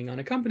are singing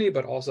unaccompanied,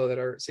 but also that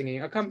are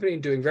singing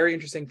accompanied, doing very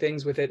interesting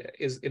things with it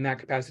is in that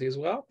capacity as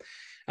well.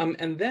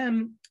 And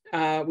then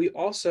we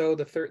also,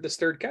 this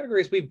third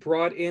category is we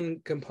brought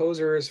in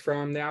composers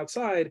from the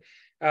outside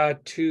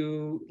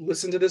to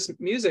listen to this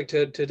music,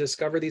 to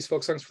discover these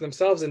folk songs for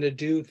themselves and to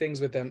do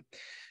things with them.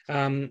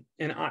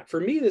 For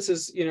me, this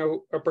is,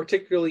 a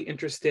particularly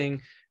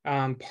interesting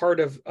part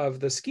of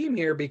the scheme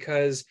here,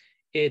 because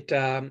it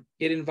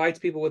invites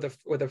people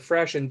with a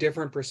fresh and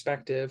different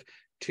perspective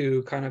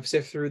to kind of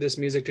sift through this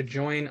music, to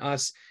join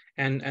us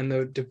and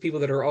the people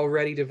that are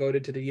already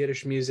devoted to the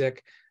Yiddish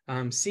music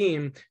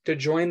scene to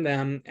join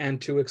them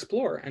and to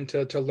explore and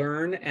to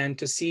learn and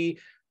to see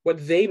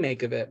what they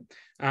make of it.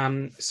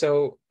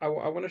 So I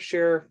want to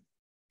share.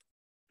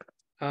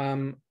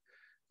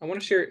 I want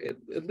to share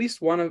at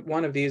least one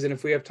of these, and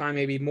if we have time,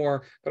 maybe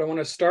more. But I want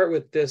to start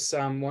with this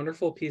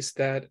wonderful piece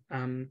that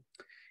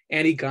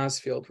Annie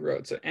Gosfield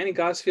wrote. So Annie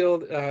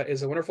Gosfield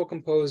is a wonderful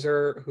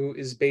composer who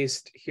is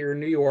based here in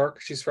New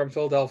York. She's from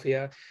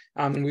Philadelphia,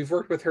 and we've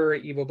worked with her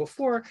at YIVO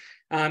before.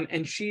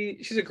 And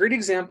she's a great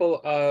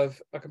example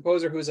of a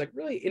composer who's like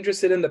really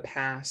interested in the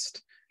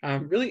past,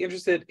 really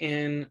interested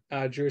in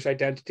Jewish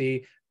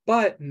identity,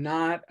 but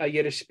not a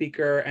Yiddish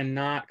speaker and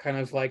not kind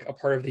of like a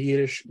part of the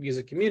Yiddish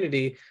music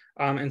community.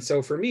 And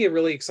so for me, a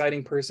really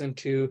exciting person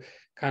to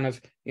kind of,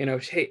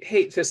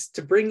 hey, just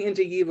to bring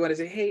into YIVO and to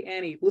say, hey,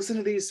 Annie, listen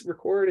to these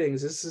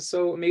recordings. This is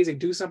so amazing.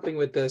 Do something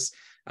with this.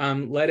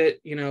 Let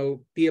it,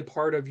 be a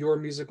part of your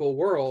musical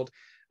world.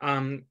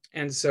 And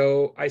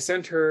so I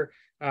sent her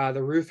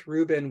the Ruth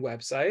Rubin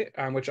website,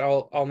 which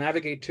I'll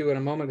navigate to in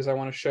a moment because I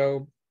want to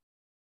show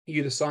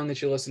you the song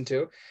that you listened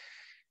to.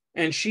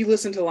 And she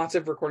listened to lots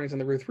of recordings on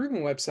the Ruth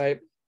Rubin website,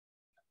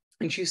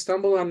 and she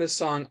stumbled on this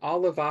song,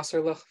 Alle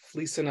Wasserlich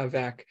fließen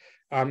weg.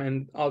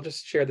 And I'll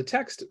just share the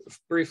text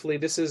briefly.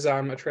 This is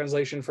a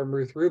translation from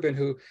Ruth Rubin,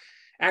 who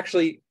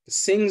actually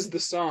sings the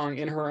song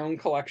in her own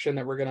collection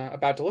that we're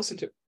about to listen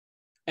to.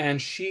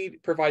 And she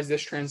provides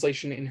this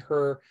translation in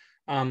her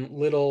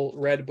little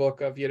red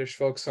book of Yiddish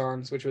folk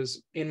songs, which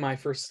was in my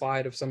first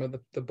slide of some of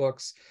the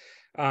books.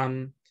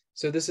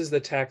 So this is the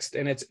text,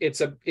 and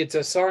it's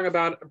a song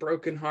about a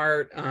broken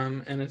heart,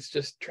 and it's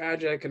just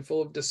tragic and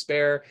full of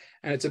despair,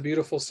 and it's a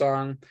beautiful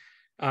song.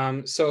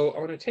 So I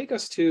want to take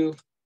us to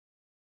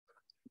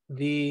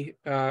the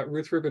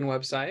Ruth Rubin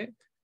website,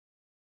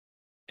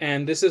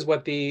 and this is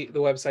what the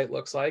website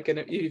looks like. And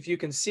if you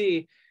can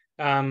see,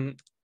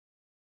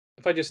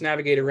 if I just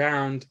navigate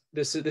around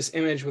this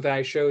image that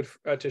I showed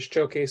to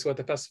showcase what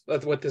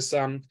this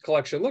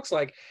collection looks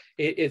like,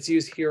 it's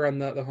used here on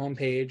the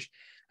homepage.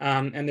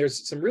 And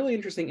there's some really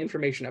interesting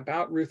information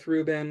about Ruth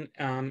Rubin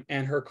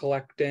and her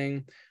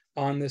collecting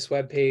on this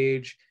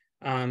webpage,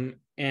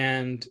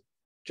 and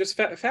just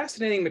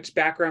fascinating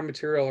background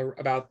material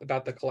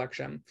about the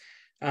collection.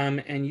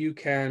 And you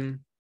can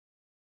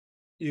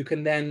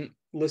then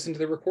listen to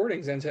the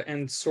recordings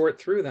and sort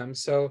through them.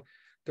 So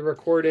the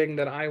recording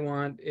that I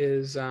want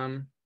is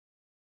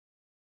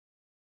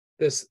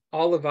this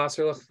Alle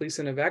Wasserlich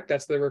fließen weg.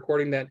 That's the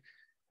recording that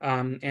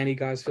Annie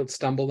Gosfield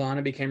stumbled on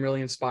and became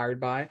really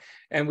inspired by.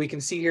 And we can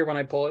see here when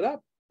I pull it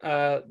up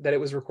that it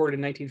was recorded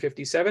in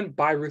 1957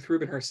 by Ruth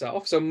Rubin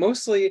herself. So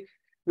mostly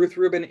Ruth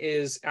Rubin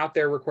is out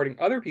there recording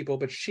other people,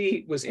 but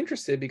she was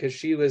interested because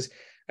she was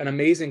an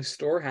amazing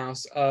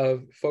storehouse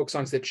of folk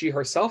songs that she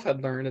herself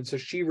had learned. And so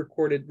she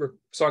recorded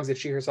songs that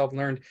she herself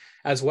learned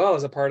as well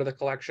as a part of the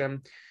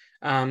collection.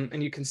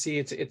 And you can see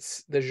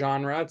it's the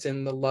genre, it's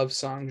in the love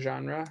song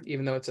genre,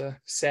 even though it's a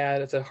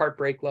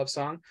heartbreak love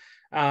song.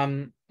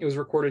 It was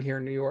recorded here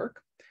in New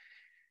York.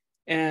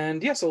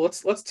 And yeah, so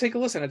let's take a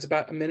listen. It's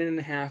about a minute and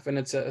a half, and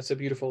it's a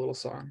beautiful little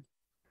song.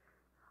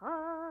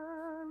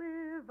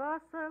 Alle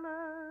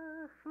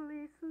Wasserlich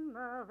fließen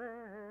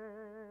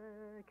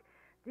weg,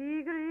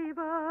 die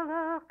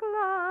Gräberlich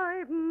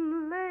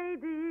bleiben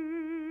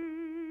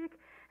ledig,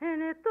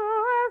 und et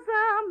as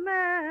a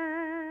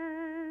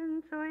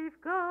Mensch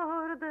auf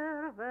gar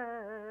der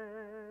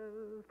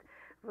Welt,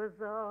 wo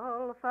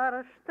soll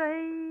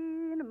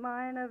verstehen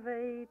meine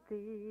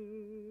Wettig.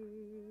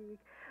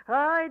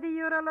 Ai, die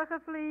Jurerliche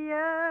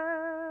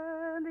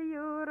fliehen, die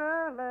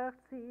Jurerlich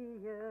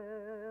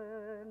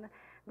ziehen,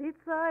 die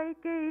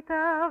Zeit geht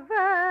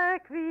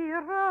weg wie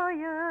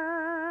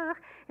reuig,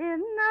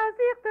 in as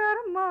ich der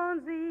Mann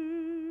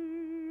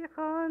sich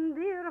und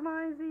dir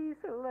mein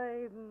süßes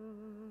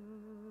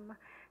Leben,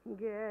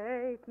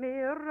 geht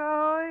mir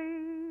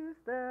raus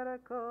der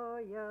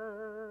Keuch.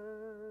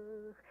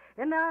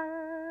 En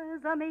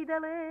as a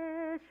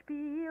Mädele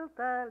spielt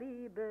a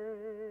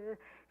Liebe,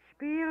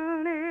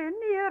 spielen in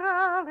ihr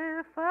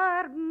alle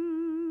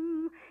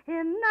Farben,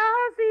 en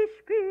as sie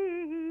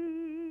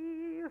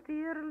spielt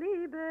ihr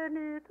Liebe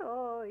nicht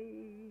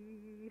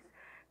aus,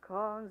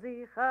 kann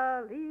sich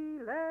a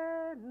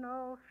Lile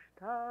noch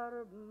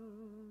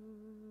starben.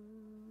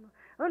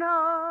 Und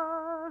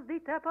als die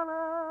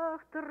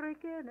Teppelach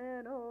drücken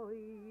in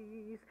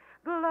uns,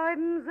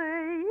 bleiben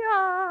sie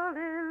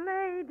alle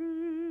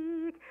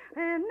ledig,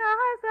 en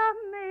as a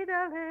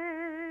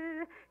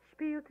Mädele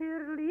spielt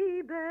ihr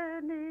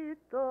Liebe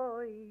nicht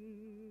aus,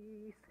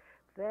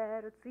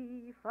 wird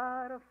sie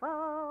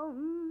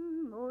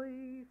verfallen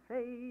auf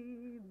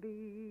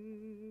ewig.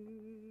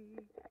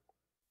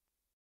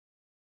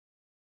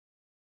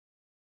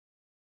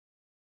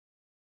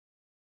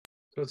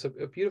 So it's a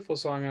beautiful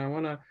song,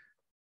 and I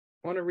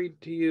want to read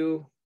to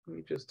you. Let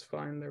me just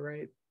find the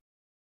right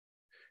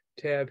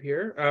tab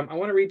here. I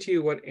want to read to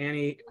you what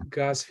Annie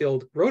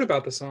Gosfield wrote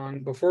about the song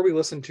before we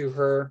listen to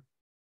her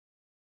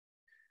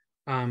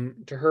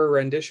to her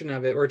rendition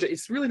of it,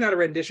 it's really not a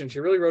rendition. She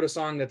really wrote a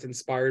song that's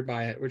inspired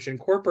by it, which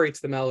incorporates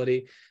the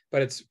melody,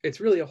 but it's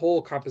really a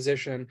whole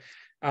composition.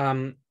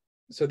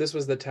 So this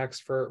was the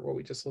text for what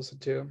we just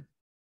listened to.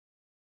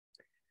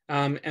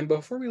 And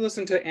before we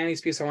listen to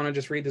Annie's piece, I want to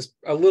just read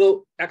a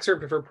little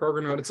excerpt of her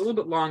program note. It's a little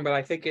bit long, but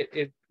I think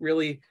it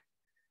really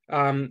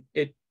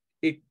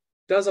it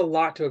does a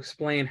lot to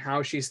explain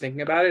how she's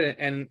thinking about it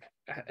and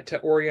to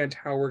orient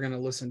how we're going to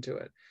listen to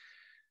it.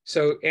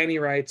 So Annie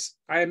writes,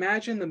 I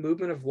imagine the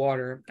movement of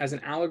water as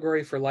an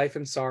allegory for life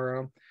and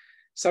sorrow,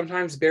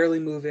 sometimes barely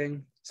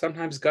moving,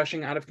 sometimes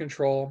gushing out of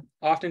control,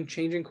 often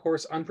changing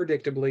course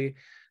unpredictably,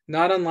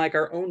 not unlike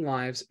our own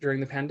lives during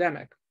the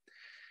pandemic.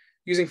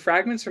 Using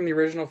fragments from the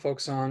original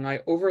folk song, I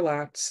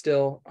overlapped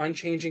still,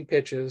 unchanging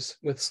pitches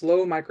with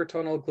slow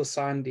microtonal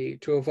glissandi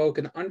to evoke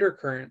an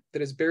undercurrent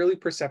that is barely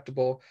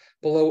perceptible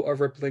below a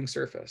rippling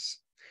surface.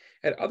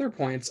 At other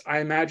points, I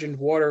imagined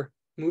water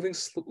moving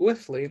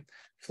swiftly,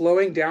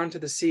 flowing down to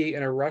the sea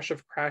in a rush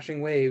of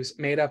crashing waves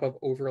made up of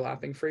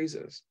overlapping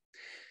phrases.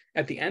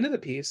 At the end of the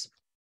piece,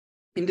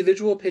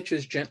 individual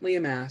pitches gently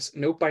amass,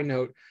 note by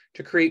note,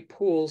 to create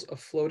pools of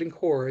floating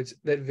chords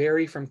that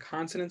vary from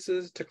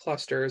consonances to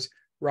clusters,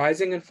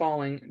 rising and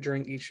falling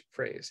during each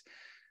phrase.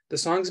 The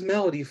song's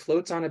melody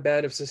floats on a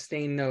bed of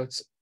sustained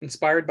notes,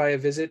 inspired by a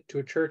visit to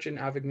a church in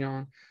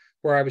Avignon,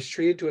 where I was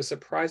treated to a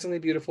surprisingly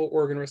beautiful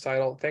organ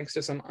recital thanks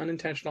to some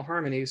unintentional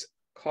harmonies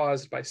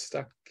caused by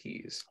stuck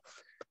keys.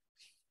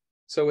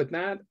 So with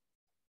that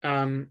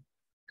kind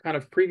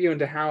of preview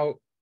into how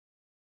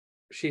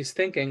she's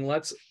thinking,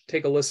 let's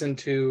take a listen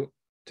to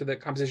the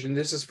composition.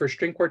 This is for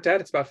string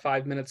quartet. It's about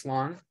 5 minutes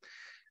long.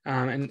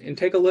 And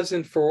take a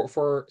listen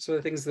for sort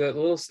of things, the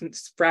little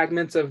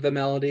fragments of the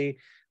melody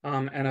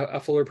and a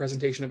fuller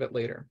presentation of it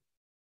later.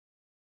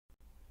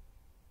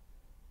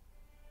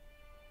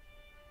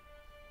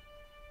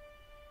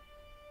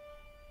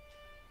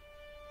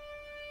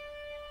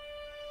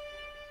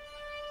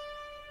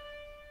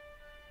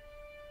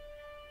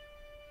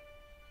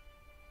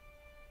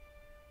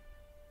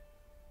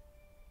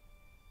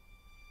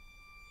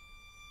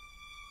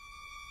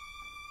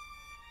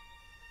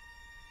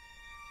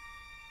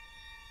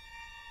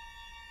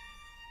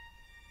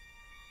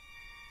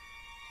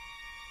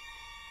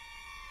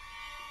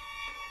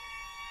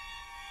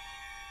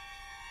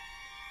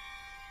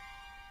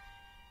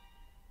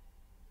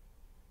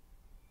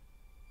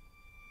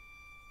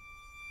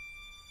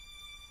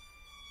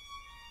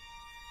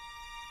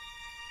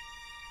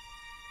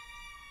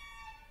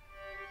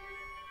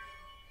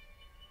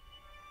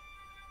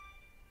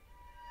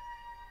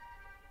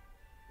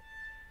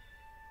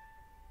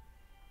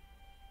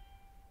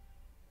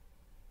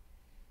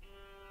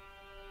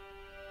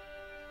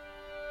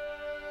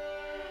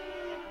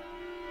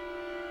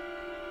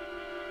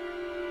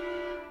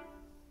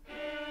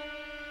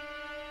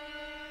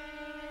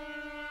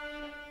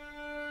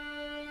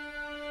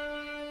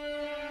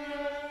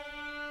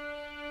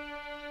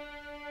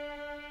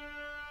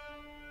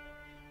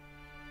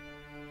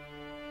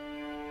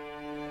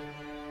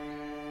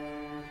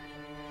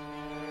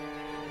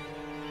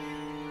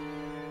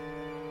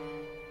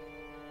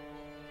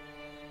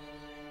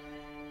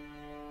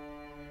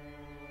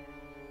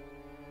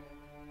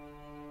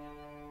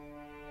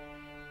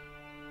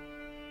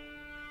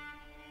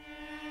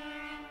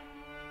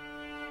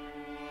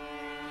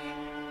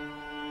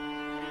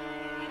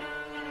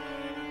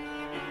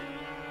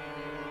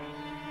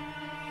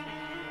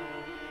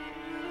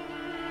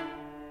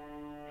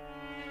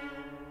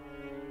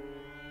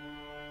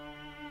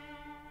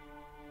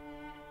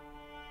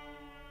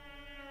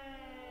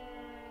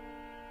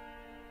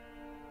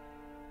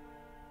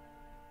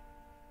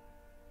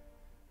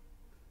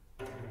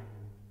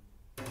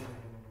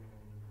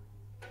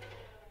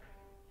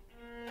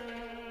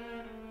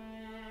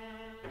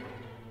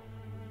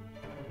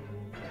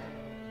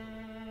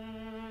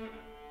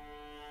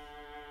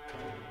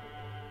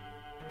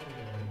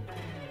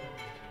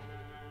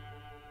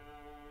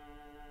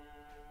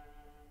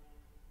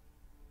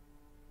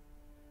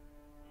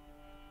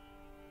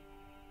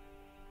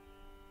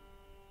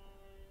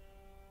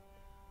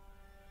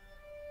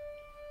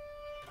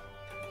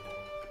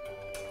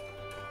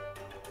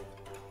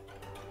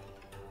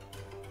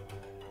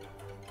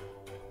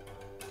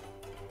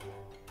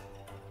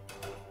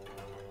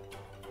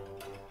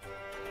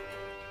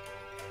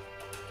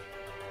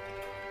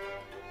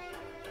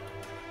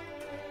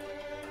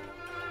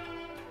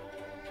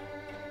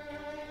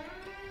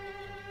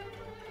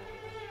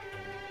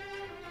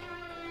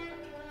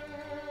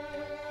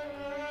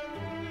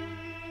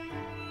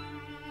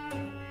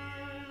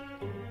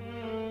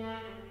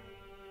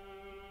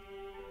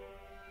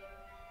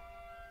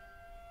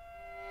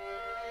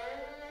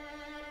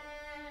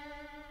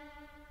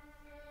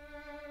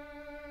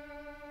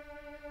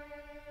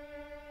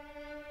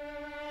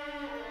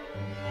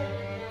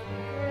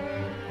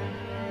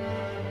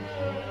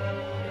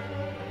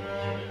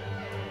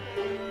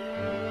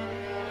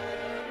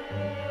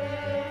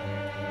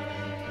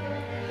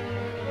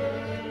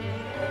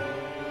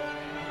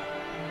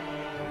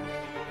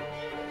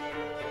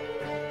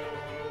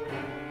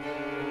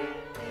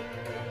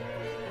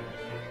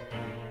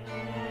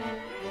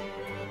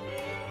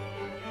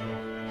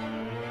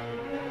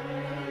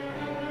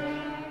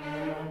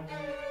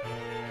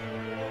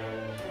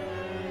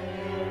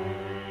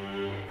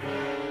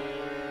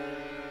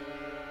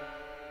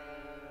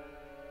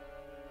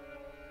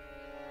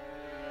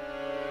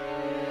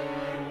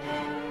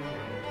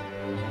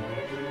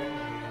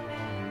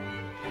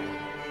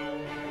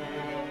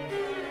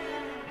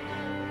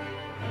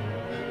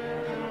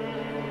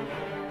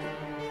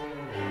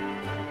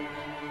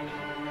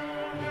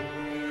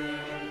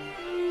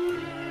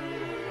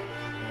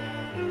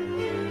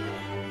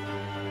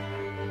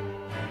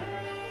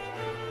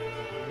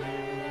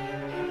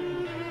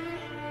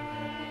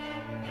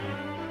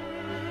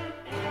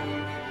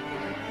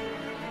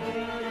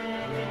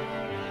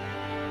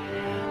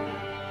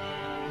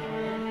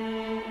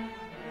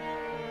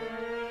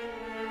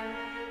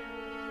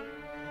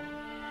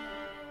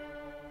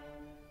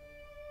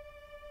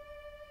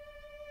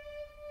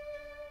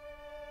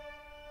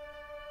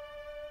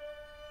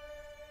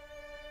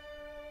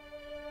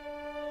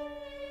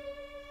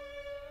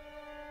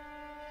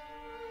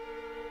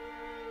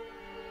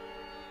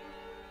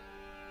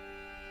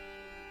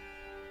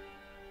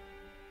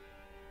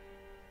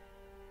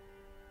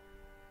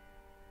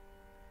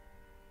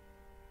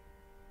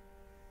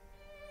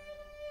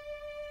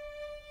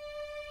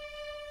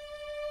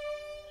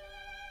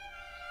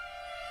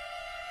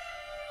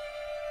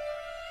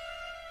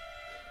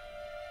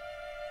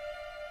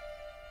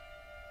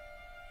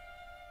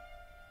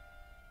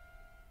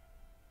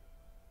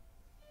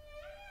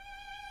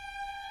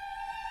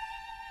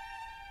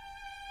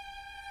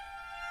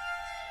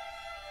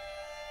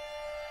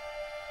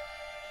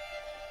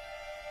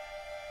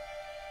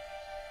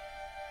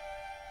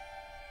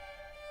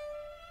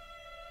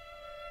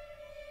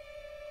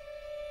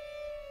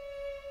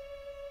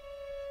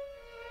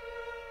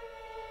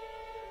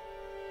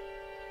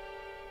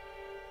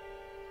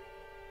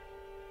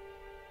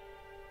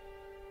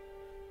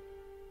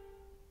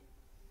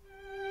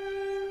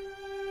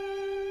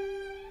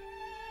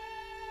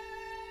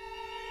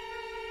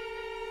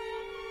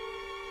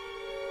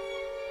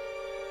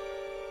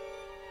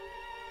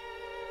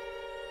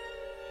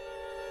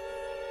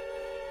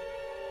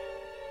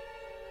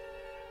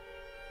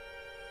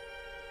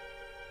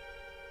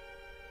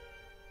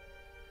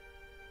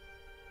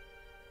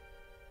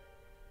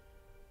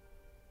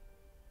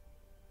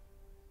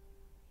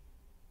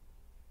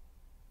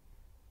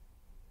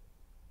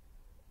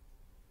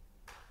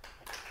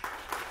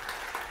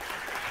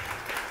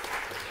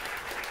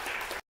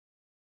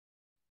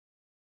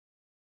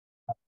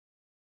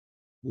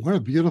 What a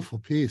beautiful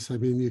piece. I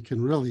mean, you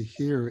can really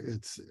hear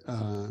its,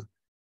 you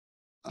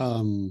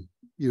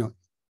know,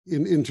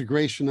 in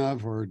integration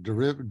of or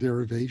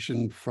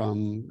derivation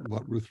from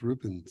what Ruth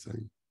Rubin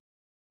sang.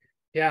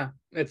 Yeah,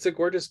 it's a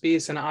gorgeous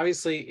piece, and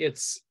obviously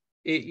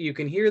you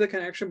can hear the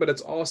connection, but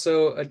it's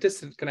also a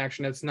distant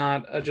connection. It's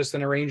not just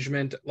an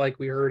arrangement like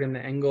we heard in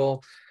the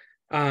Engel.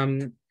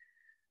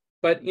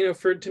 But you know,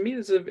 to me,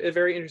 this is a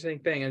very interesting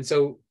thing. And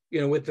so, you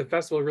know, with the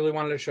festival, I really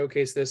wanted to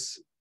showcase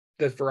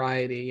the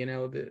variety. You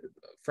know,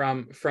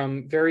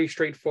 from very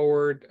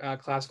straightforward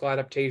classical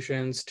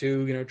adaptations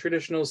to, you know,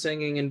 traditional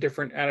singing and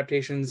different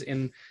adaptations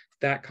in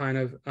that kind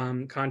of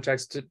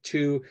context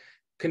to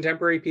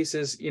contemporary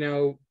pieces, you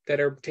know, that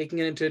are taking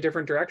it into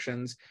different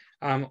directions,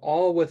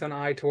 all with an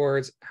eye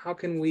towards how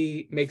can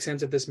we make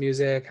sense of this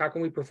music? How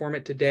can we perform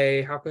it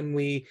today? How can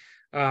we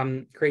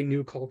create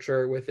new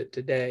culture with it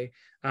today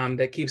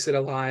that keeps it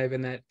alive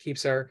and that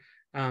keeps our,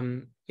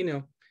 you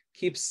know,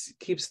 keeps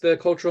the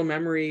cultural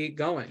memory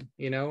going,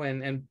 you know,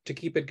 and to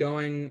keep it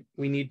going,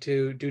 we need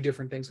to do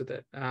different things with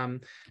it.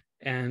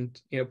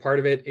 And, you know, part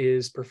of it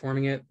is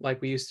performing it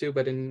like we used to,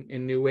 but in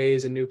new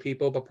ways and new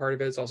people, but part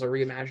of it is also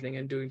reimagining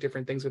and doing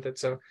different things with it.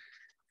 So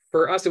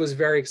for us, it was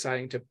very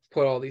exciting to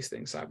put all these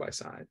things side by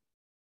side.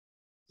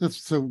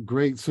 That's so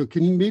great. So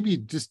can you maybe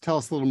just tell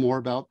us a little more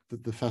about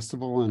the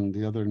festival and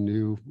the other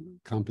new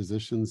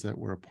compositions that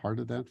were a part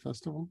of that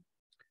festival?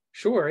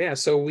 Sure, yeah.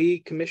 So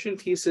we commissioned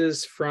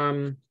pieces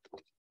from,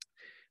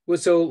 well,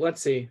 so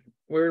let's see,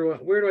 where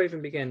do I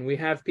even begin? We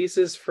have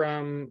pieces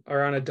from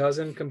around a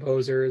dozen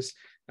composers.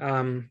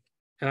 And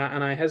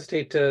I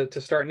hesitate to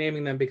start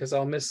naming them because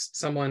I'll miss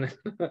someone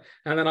and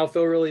then I'll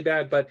feel really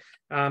bad. But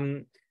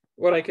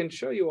what I can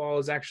show you all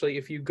is actually,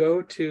 if you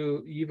go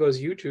to YIVO's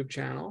YouTube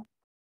channel,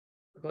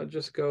 I'll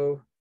just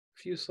go a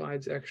few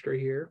slides extra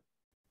here.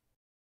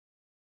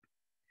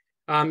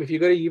 If you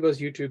go to YIVO's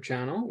YouTube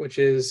channel, which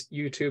is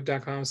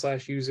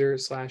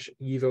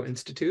youtube.com/user/YIVO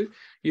Institute,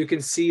 you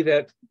can see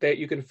that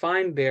you can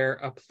find there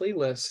a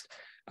playlist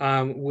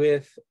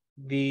with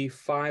the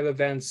 5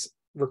 events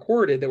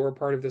recorded that were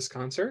part of this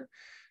concert,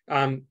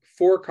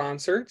 4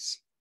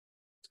 concerts,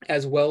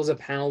 as well as a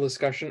panel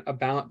discussion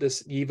about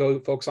this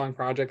YIVO folk song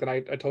project that I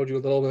told you a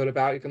little bit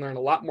about. You can learn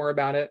a lot more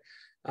about it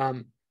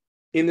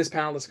in this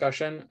panel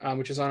discussion,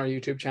 which is on our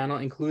YouTube channel,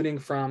 including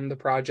from the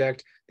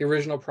project, the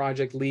original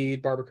project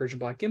lead, Barbara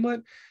Kirschen-Black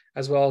Gimlet,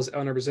 as well as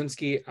Eleanor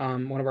Brzezinski,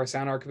 one of our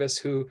sound archivists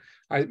who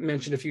I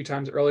mentioned a few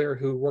times earlier,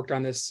 who worked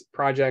on this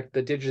project,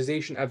 the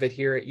digitization of it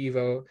here at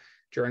YIVO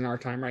during our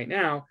time right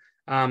now,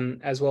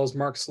 as well as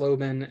Mark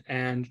Slobin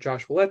and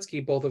Josh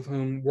Waletsky, both of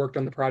whom worked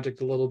on the project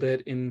a little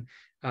bit in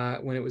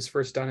when it was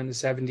first done in the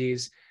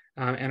 70s,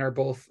 and are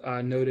both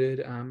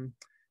noted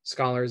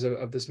scholars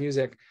of this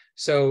music.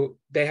 So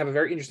they have a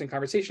very interesting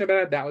conversation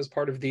about it. That was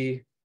part of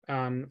the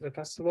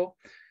festival.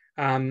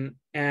 And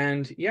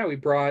yeah, we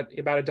brought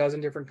about a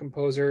dozen different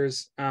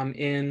composers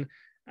in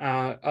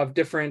of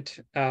different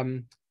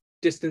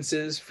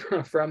distances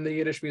from the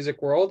Yiddish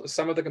music world.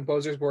 Some of the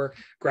composers were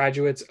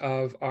graduates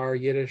of our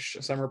Yiddish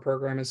summer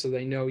program, and so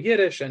they know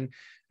Yiddish, and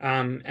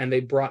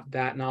they brought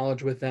that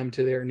knowledge with them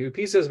to their new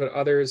pieces. But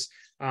others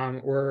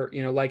were,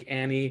 you know, like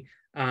Annie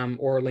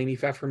or Lainey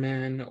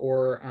Pfefferman,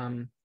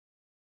 or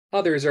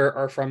others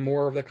are from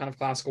more of the kind of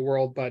classical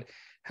world, but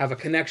have a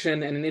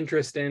connection and an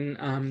interest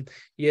in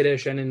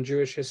Yiddish and in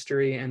Jewish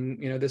history. And,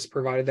 you know, this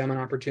provided them an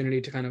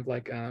opportunity to kind of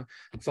like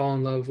fall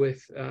in love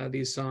with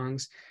these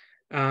songs.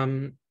 Yeah,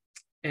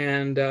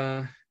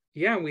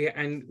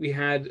 we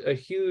had a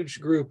huge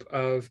group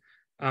of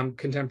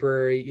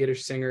contemporary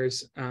Yiddish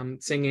singers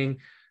singing.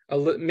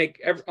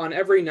 On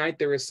every night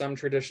there was some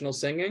traditional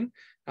singing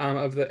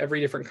of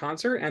every different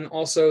concert, and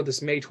also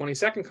this May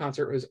 22nd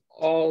concert was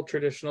all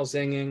traditional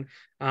singing,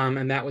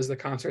 and that was the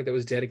concert that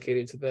was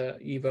dedicated to the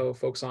YIVO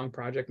folk song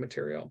project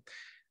material.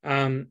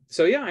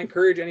 So yeah, I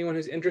encourage anyone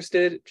who's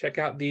interested, check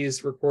out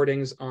these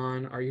recordings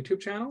on our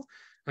YouTube channel.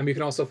 You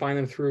can also find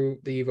them through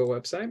the YIVO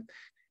website.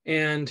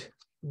 And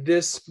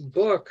this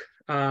book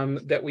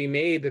that we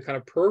made, the kind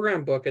of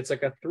program book, it's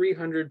like a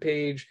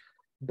 300-page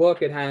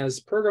book. It has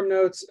program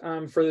notes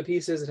for the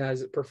pieces. It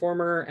has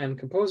performer and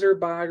composer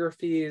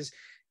biographies.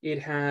 It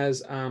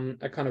has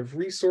a kind of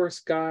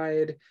resource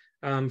guide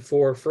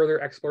for further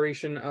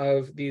exploration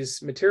of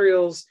these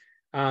materials.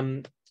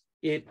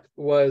 It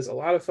was a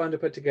lot of fun to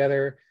put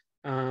together,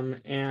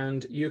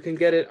 and you can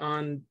get it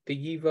on the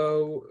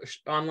YIVO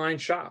online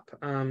shop,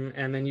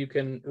 and then you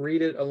can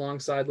read it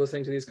alongside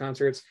listening to these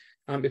concerts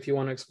if you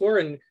want to explore.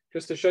 And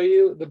just to show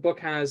you, the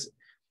book has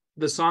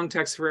the song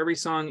text for every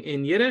song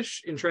in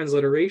Yiddish, in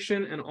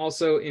transliteration, and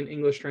also in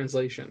English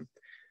translation.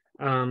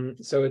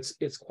 So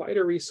it's quite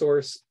a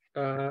resource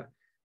for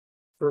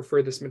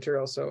this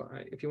material. So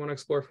if you want to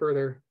explore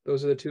further,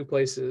 those are the 2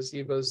 places: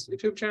 YIVO's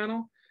YouTube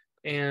channel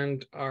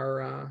and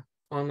our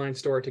online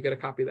store to get a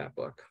copy of that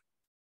book.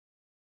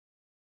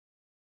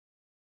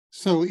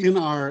 So in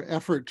our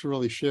effort to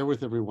really share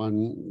with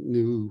everyone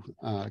new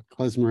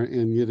Klezmer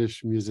and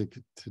Yiddish music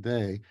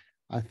today,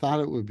 I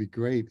thought it would be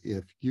great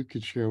if you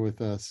could share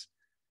with us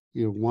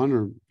one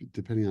or,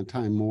 depending on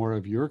time, more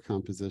of your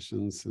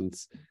compositions,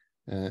 since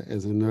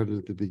as I noted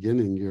at the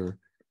beginning, you're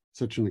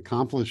such an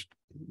accomplished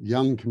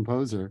young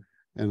composer,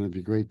 and it'd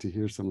be great to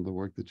hear some of the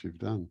work that you've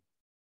done.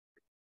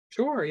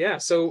 Sure, yeah.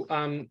 So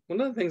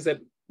one of the things that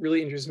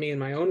really interests me in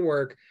my own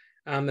work,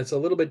 that's a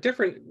little bit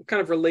different,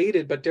 kind of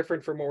related, but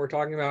different from what we're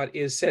talking about,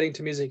 is setting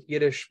to music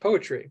Yiddish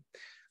poetry.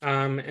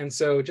 And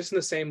so just in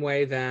the same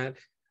way that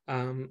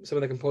some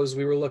of the composers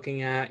we were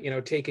looking at,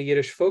 take a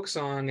Yiddish folk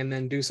song and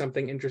then do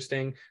something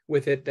interesting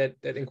with it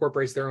that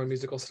incorporates their own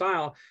musical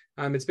style.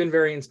 It's been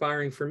very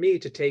inspiring for me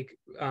to take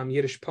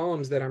Yiddish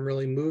poems that I'm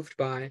really moved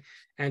by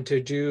and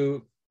to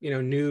do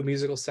new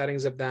musical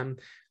settings of them,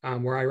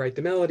 where I write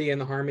the melody and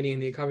the harmony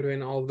and the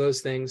accompaniment and all of those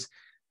things.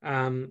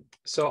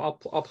 So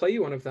I'll play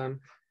you one of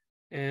them.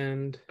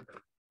 And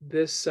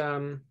this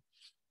is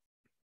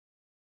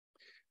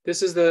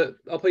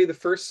I'll play you the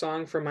first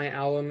song from my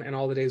album, And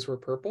All the Days Were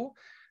Purple.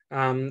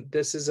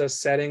 This is a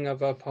setting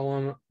of a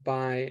poem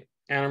by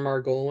Anna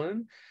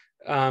Margolin,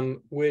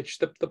 which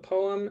the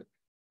poem,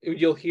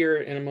 you'll hear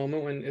in a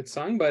moment when it's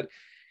sung, but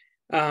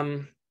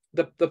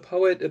the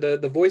poet,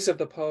 the voice of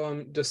the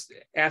poem just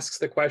asks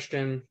the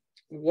question,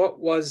 what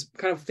was,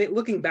 kind of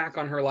looking back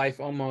on her life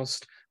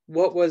almost,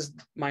 what was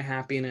my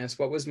happiness?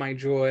 What was my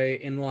joy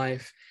in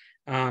life?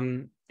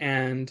 And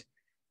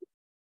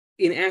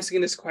in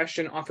asking this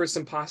question, offers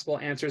some possible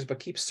answers, but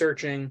keeps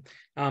searching,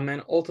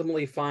 and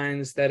ultimately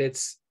finds that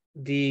it's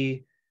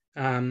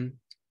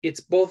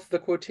both the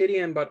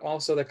quotidian, but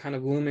also the kind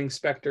of looming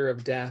specter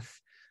of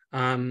death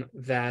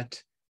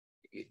that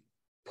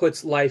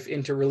puts life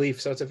into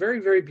relief. So it's a very,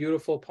 very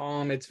beautiful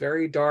poem. It's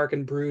very dark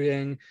and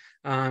brooding,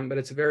 but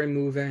it's a very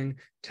moving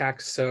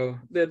text. So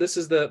this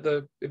is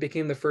it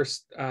became the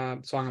first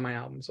song on my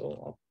album. So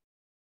I'll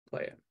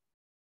play it.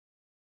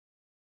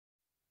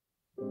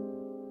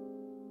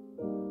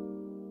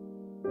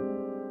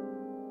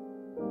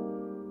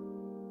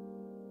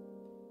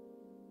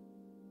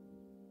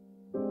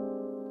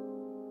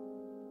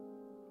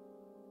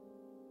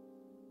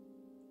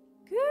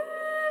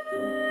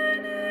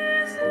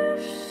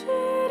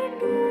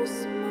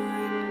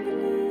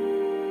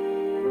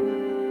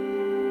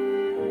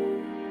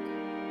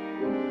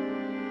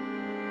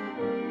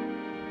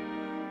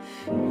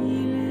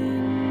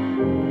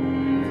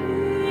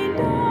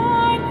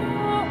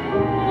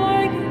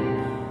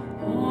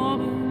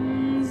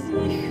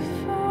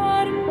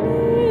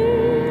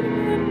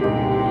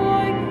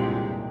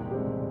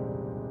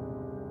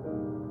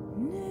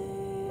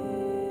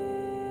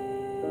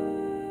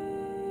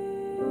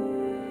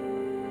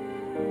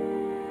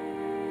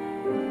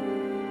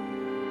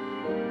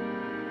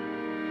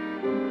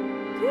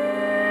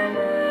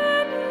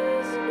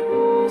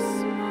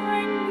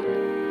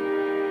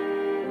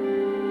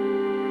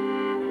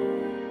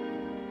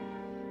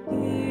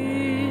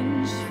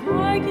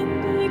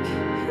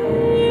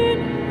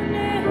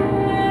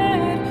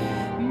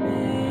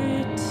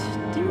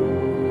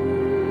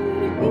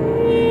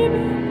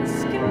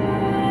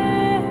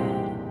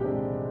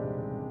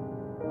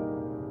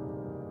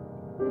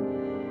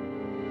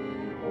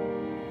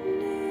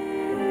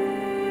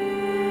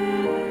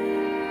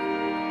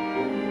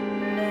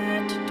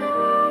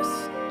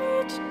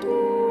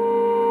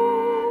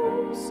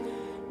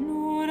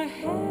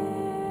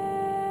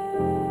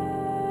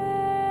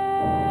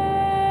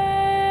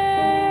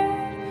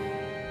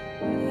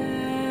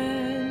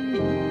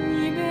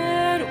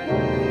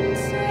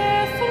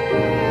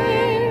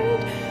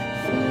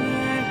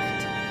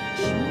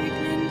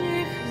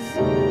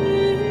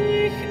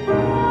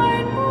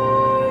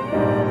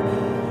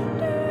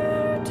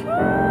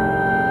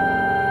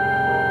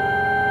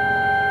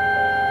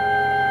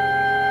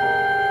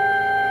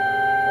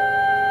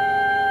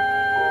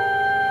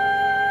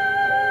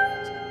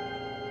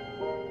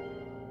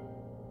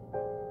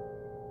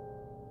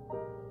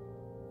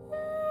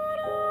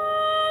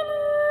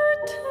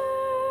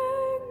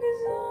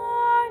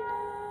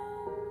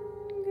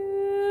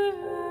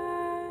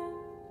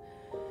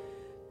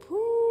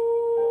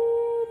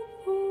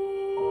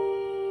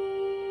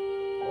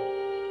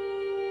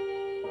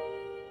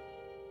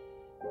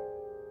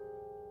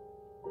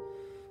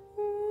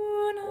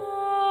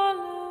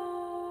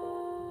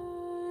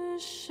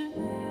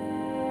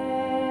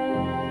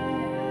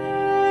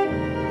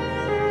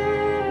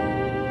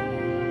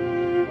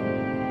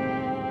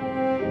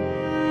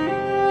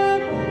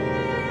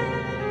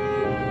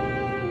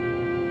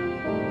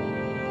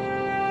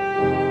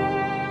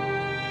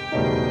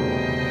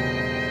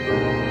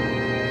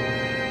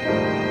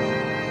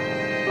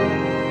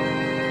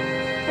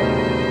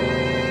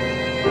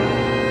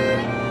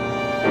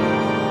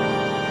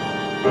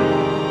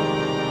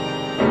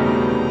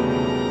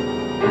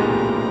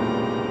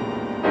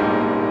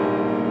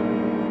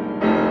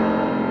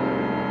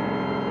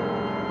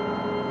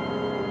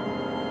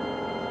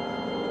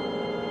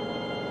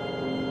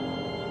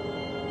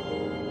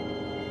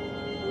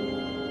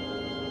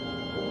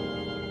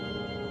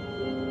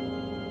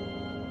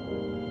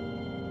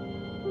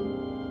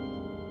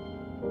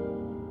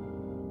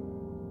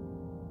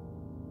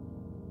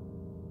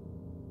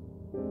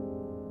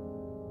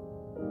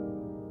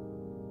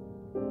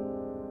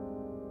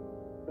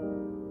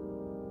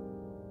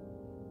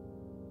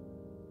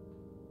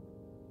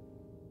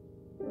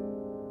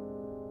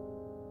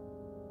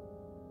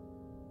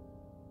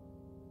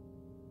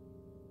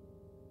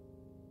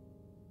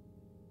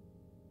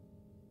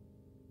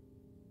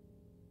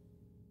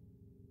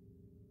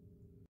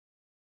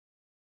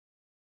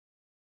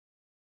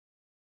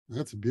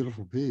 That's a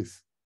beautiful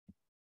piece.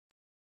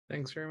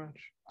 Thanks very much.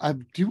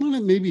 Do you want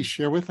to maybe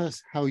share with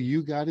us how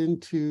you got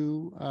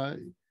into,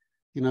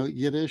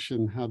 Yiddish,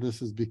 and how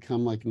this has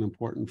become like an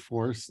important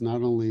force,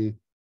 not only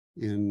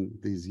in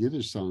these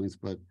Yiddish songs,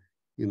 but,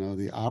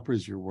 the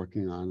operas you're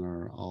working on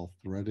are all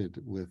threaded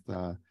with,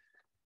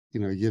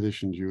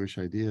 Yiddish and Jewish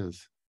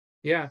ideas.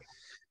 Yeah.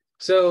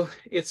 So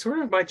it's sort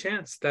of by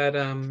chance that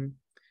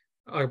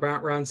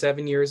around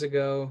 7 years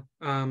ago,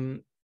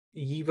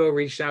 YIVO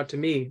reached out to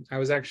me. I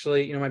was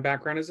actually, my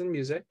background is in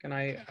music, and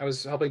I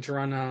was helping to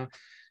run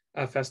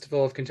a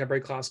festival of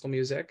contemporary classical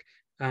music.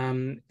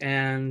 And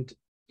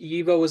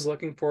YIVO was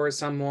looking for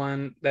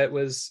someone that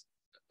was,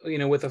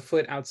 with a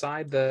foot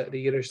outside the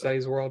Yiddish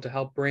studies world to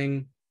help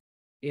bring,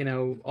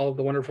 all of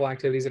the wonderful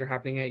activities that are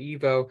happening at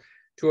YIVO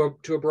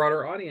to a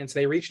broader audience.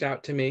 They reached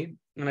out to me,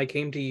 and I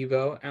came to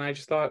YIVO, and I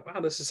just thought, wow,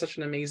 this is such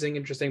an amazing,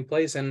 interesting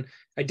place. And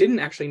I didn't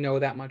actually know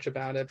that much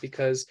about it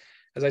because,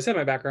 as I said,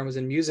 my background was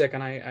in music,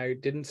 and I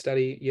didn't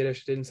study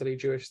Yiddish, didn't study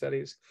Jewish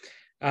studies.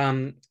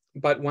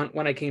 But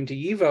when I came to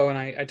YIVO and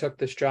I took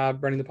this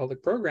job running the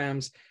public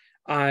programs,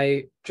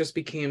 I just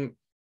became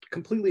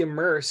completely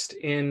immersed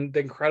in the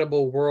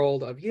incredible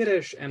world of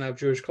Yiddish and of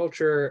Jewish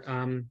culture,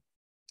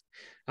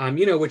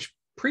 which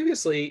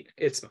previously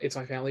it's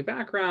my family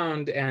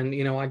background, and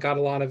I got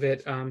a lot of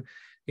it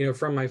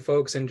from my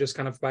folks and just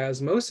kind of by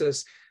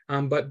osmosis.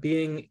 But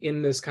being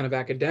in this kind of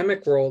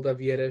academic world of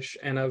Yiddish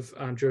and of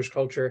Jewish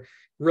culture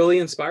really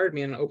inspired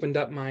me and opened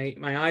up my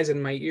eyes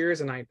and my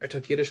ears. And I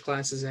took Yiddish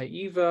classes at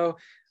YIVO,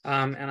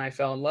 and I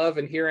fell in love.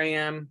 And here I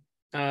am,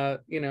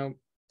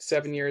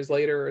 7 years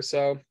later or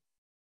so.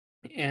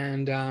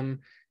 And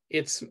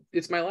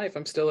it's my life.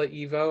 I'm still at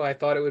YIVO. I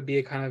thought it would be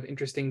a kind of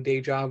interesting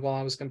day job while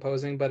I was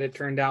composing, but it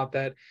turned out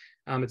that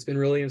it's been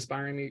really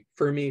inspiring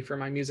for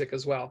my music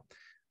as well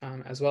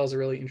as a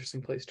really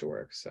interesting place to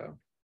work. So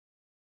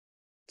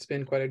it's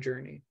been quite a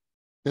journey.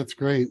 That's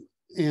great.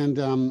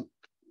 And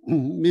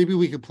maybe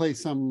we could play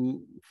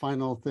some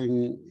final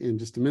thing in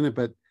just a minute,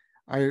 but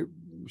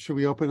should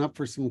we open up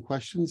for some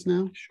questions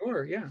now?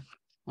 Sure, yeah.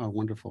 Oh,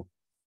 wonderful.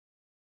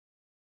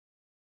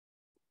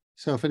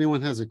 So if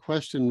anyone has a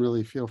question,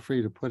 really feel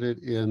free to put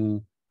it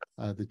in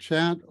the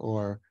chat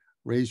or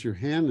raise your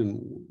hand,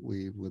 and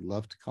we would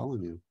love to call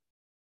on you.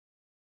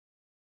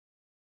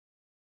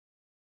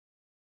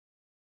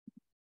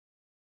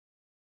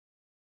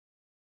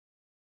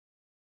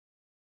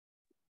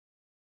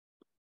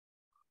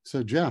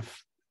 So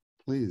Jeff,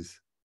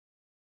 please.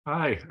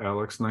 Hi,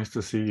 Alex. Nice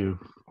to see you.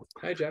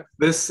 Hi, Jeff.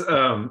 This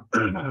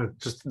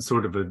just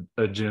sort of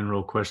a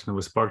general question that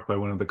was sparked by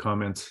one of the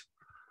comments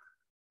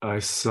I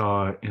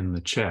saw in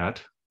the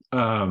chat.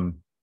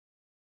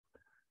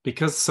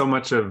 Because so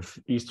much of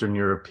Eastern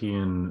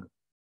European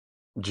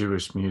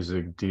Jewish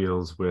music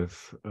deals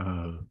with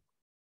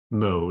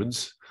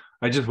modes,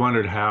 I just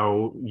wondered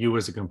how you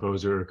as a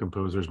composer or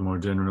composers more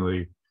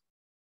generally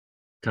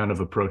kind of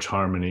approach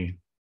harmony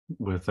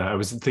with that. I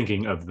was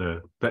thinking of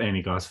the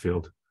Annie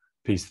Gosfield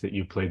piece that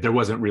you played. There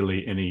wasn't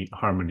really any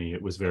harmony.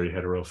 It was very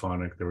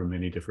heterophonic. There were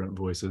many different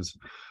voices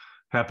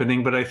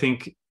happening, but I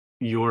think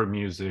your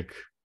music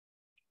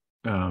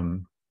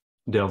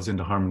delves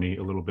into harmony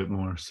a little bit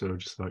more. So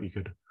just thought you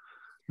could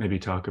maybe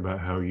talk about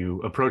how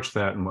you approach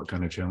that and what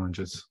kind of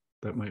challenges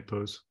that might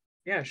pose.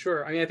 Yeah,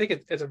 sure. I mean, I think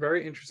it's a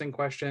very interesting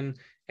question.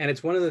 And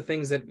it's one of the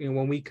things that,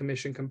 when we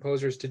commission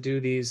composers to do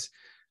these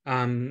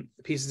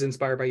pieces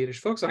inspired by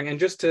Yiddish folksong, and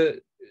just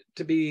to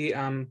be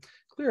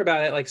clear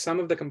about it, like some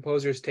of the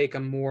composers take a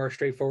more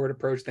straightforward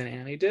approach than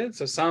Annie did.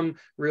 So some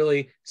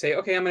really say,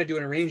 okay, I'm going to do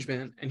an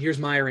arrangement, and here's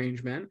my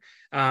arrangement.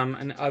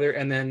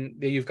 And then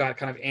you've got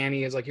kind of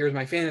Annie is like, here's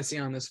my fantasy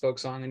on this folk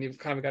song, and you've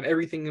kind of got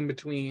everything in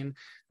between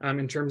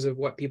in terms of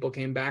what people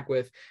came back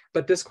with.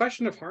 But this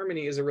question of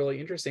harmony is a really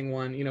interesting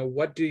one.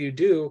 What do you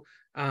do?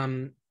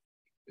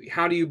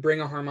 How do you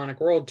bring a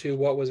harmonic world to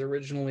what was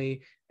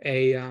originally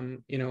a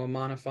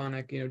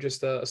monophonic,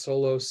 just a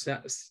solo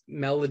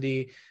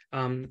melody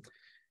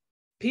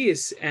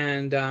piece?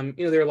 And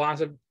there are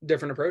lots of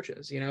different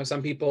approaches.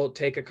 Some people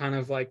take a kind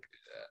of like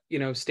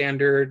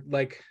standard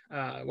like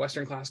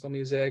Western classical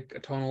music, a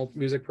tonal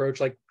music approach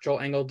like Joel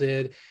Engel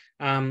did.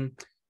 Annie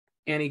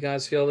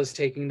Gosfield is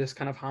taking this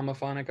kind of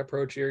homophonic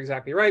approach. You're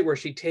exactly right, where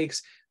she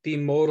takes the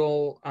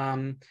modal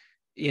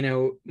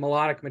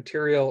melodic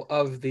material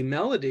of the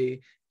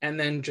melody, and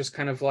then just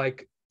kind of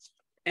like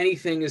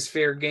anything is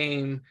fair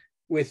game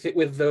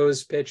with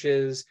those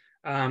pitches.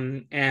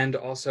 And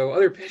also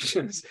other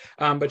pitches,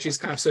 but she's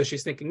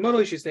thinking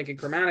modally, she's thinking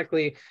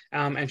chromatically,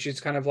 and she's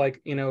kind of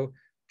like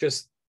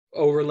just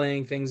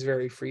overlaying things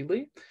very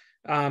freely.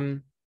 There's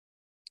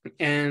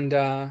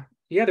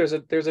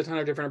a ton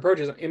of different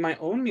approaches. In my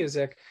own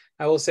music,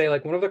 I will say,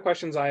 like, one of the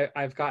questions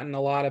I've gotten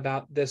a lot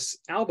about this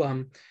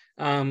album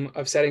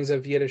of settings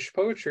of Yiddish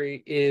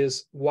poetry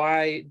is,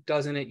 why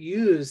doesn't it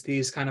use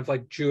these kind of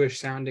like Jewish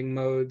sounding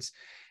modes?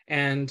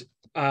 And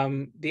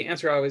the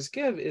answer I always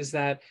give is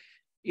that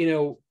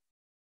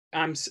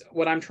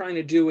what I'm trying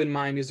to do in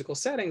my musical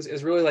settings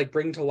is really like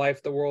bring to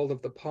life the world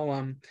of the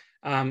poem,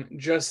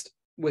 just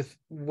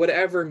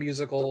whatever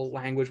musical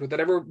language, with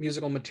whatever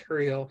musical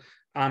material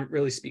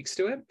really speaks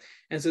to it.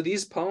 And so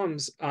these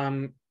poems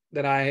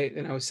that I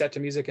set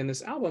to music in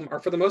this album are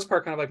for the most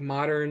part kind of like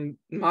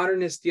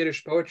modernist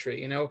Yiddish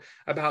poetry,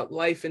 about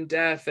life and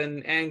death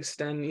and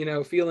angst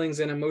and feelings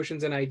and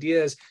emotions and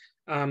ideas.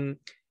 And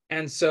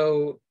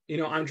so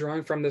I'm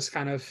drawing from this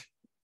kind of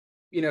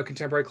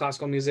contemporary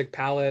classical music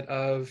palette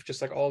of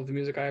just like all of the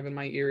music I have in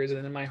my ears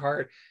and in my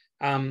heart,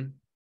 and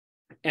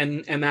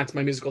that's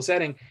my musical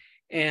setting.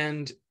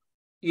 And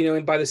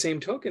and by the same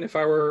token, if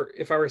I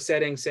were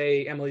setting,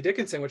 say, Emily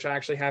Dickinson, which I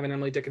actually have an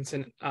Emily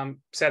Dickinson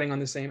setting on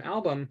the same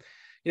album,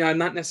 I'm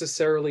not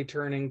necessarily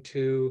turning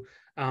to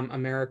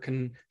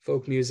American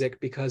folk music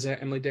because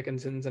Emily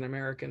Dickinson's an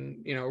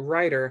American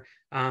writer.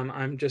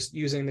 I'm just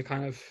using the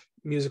kind of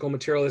musical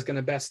material that's going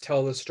to best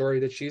tell the story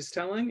that she's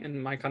telling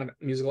and my kind of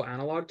musical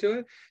analog to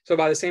it. So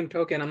by the same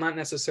token, I'm not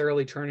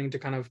necessarily turning to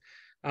kind of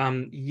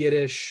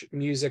Yiddish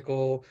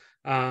musical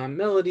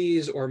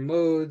melodies or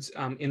modes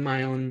in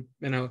my own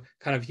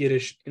kind of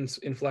Yiddish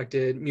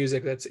inflected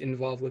music that's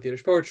involved with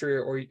Yiddish poetry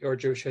or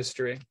Jewish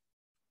history.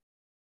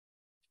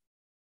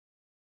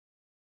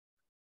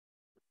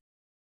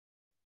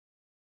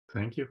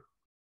 Thank you.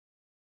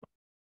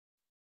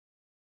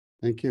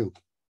 Thank you.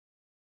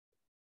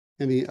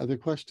 Any other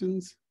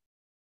questions?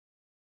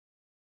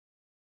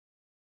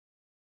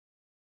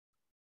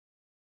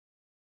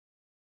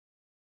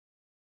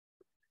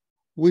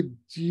 Would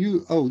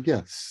you, oh,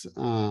 yes,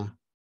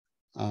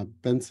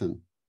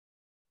 Benson.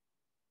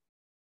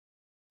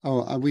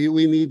 Oh,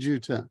 we need you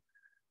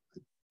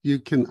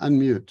can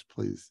unmute,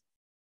 please.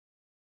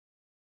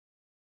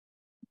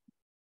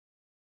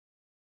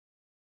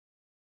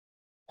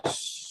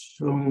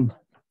 So,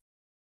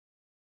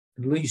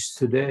 at least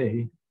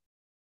today,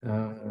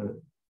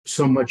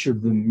 so much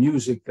of the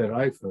music that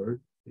I've heard,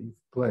 that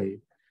you've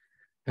played,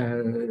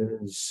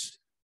 has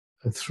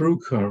a through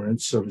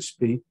current, so to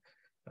speak,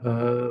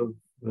 of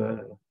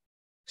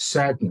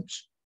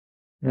sadness,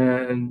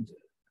 or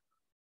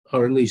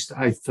at least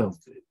I felt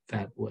it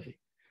that way.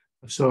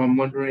 So I'm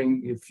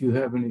wondering if you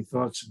have any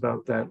thoughts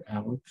about that,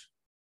 Alex.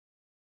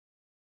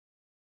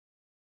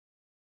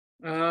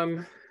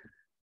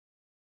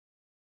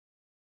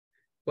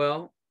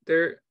 Well,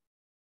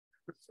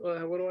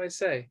 what do I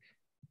say?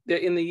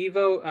 In the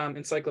YIVO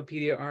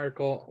encyclopedia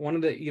article, one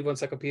of the YIVO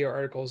encyclopedia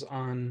articles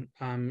on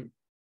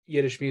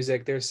Yiddish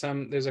music, there's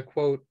a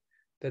quote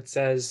that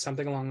says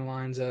something along the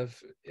lines of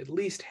at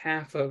least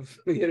half of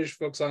the Yiddish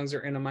folk songs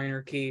are in a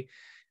minor key.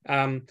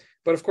 But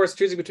of course,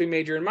 choosing between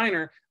major and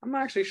minor, I'm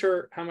not actually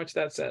sure how much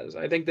that says.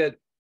 I think that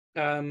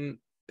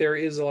there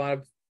is a lot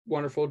of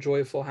wonderful,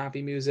 joyful,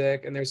 happy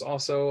music, and there's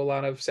also a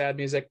lot of sad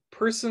music.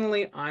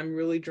 Personally, I'm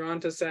really drawn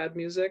to sad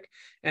music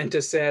and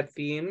to sad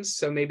themes.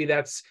 So maybe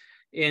that's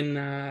in,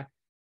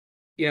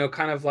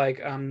 kind of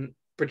like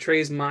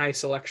portrays my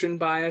selection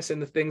bias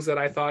and the things that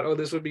I thought, oh,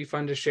 this would be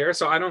fun to share.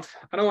 So I don't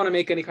want to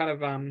make any kind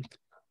of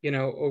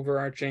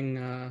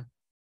overarching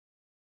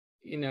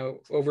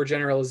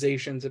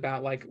overgeneralizations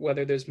about like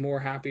whether there's more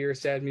happy or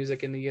sad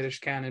music in the Yiddish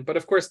canon. But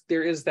of course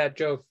there is that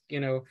joke,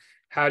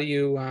 how do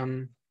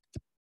you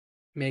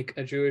make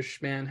a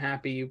Jewish man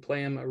happy? You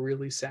play him a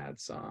really sad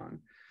song.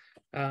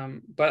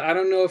 But I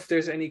don't know if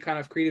there's any kind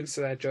of credence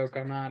to that joke.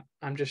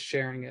 I'm just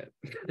sharing it.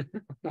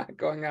 I'm not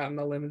going out on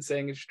a limb and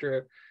saying it's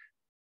true.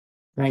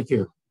 Thank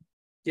you.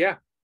 Yeah.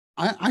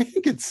 I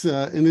think it's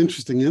an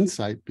interesting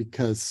insight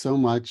because so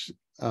much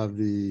of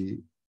the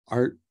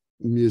art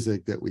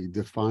music that we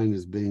define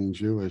as being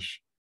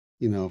Jewish,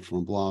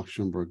 from Bloch,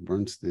 Schoenberg,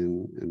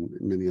 Bernstein, and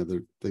many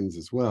other things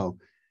as well,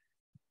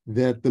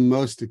 that the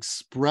most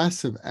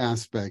expressive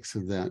aspects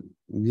of that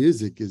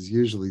music is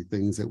usually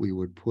things that we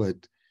would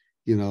put,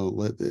 in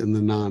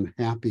the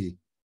non-happy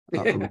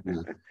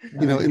arena,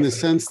 in the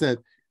sense that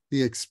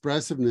the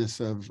expressiveness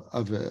of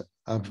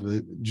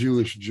the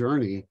Jewish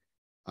journey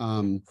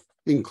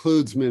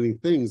includes many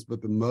things,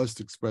 but the most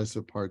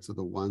expressive parts are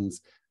the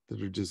ones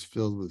that are just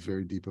filled with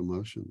very deep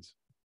emotions.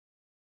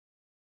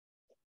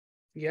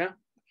 Yeah,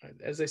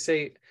 as I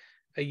say,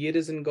 a Yid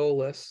is in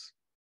goalless,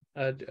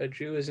 a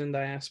Jew is in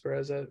diaspora,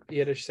 as a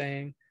Yiddish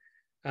saying,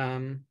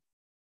 there's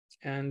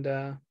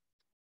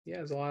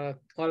a lot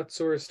of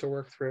tsuras to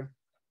work through.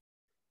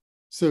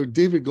 So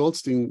David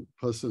Goldstein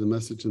posted a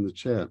message in the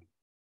chat.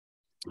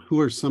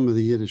 Who are some of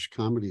the Yiddish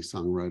comedy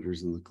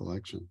songwriters in the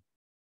collection?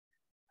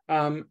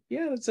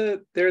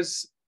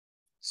 There's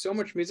so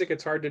much music,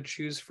 it's hard to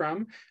choose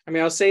from. I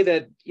mean, I'll say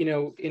that,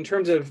 in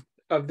terms of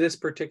this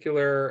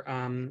particular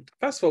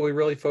festival, we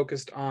really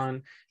focused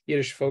on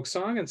Yiddish folk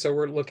song. And so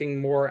we're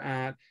looking more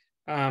at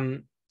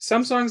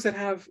some songs that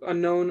have a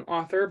known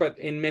author, but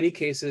in many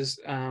cases,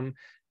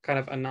 kind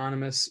of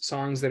anonymous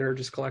songs that are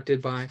just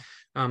collected by,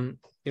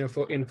 in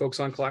folk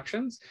song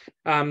collections.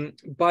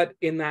 But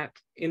in that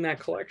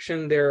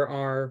collection, there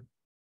are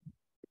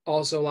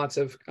also lots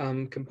of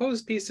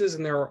composed pieces,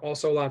 and there are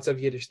also lots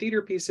of Yiddish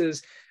theater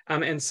pieces.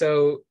 And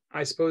so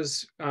I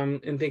suppose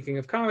in thinking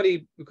of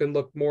comedy, we can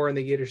look more in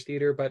the Yiddish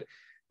theater, but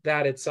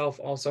that itself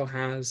also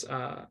has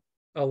a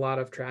lot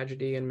of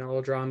tragedy and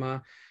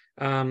melodrama.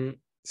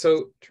 So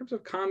in terms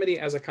of comedy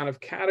as a kind of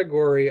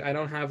category, I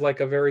don't have like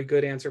a very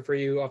good answer for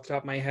you off the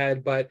top of my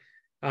head, but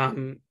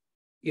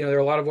you know, there are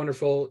a lot of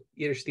wonderful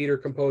Yiddish theater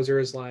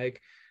composers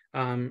like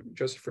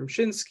Joseph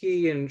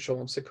Rumshinsky and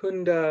Sholem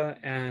Sekunda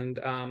and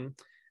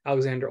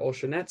Alexander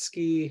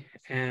Olshanetsky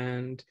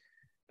and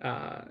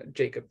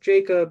Jacob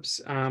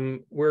Jacobs.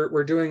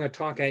 We're doing a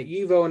talk at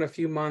YIVO in a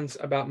few months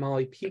about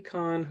Molly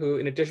Pecan, who,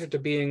 in addition to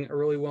being a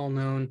really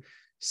well-known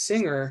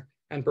singer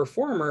and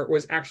performer,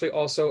 was actually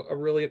also a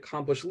really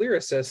accomplished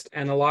lyricist.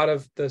 And a lot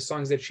of the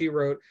songs that she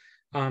wrote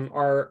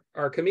are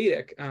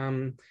comedic,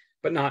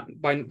 but not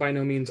by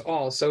no means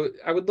all. So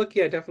I would look,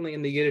 yeah, definitely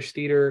in the Yiddish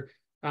theater,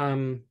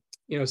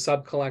 you know,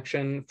 sub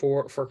collection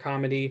for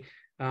comedy,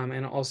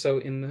 and also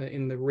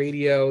in the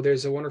radio.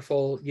 There's a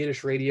wonderful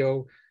Yiddish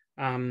radio.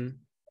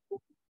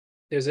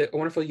 There's a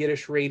wonderful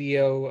Yiddish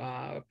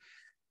radio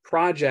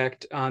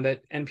project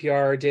that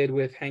NPR did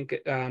with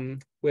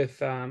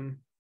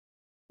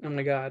oh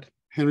my God,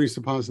 Henry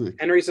Sapoznik.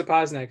 Henry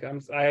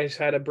Sapoznik. I just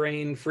had a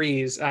brain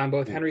freeze.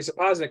 Both Henry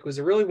Sapoznik was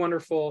a really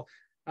wonderful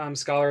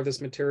scholar of this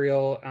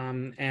material,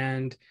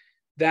 and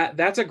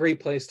that's a great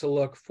place to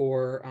look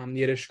for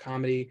Yiddish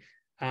comedy,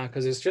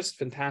 because it's just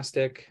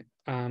fantastic,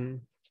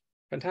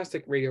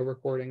 fantastic radio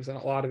recordings, and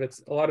a lot of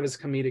it's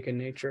comedic in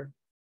nature.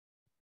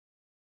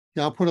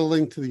 Yeah, I'll put a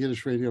link to the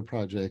Yiddish Radio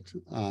Project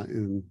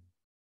into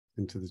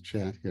the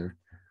chat here.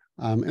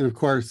 And of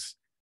course,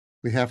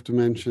 we have to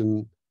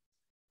mention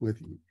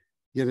with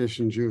Yiddish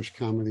and Jewish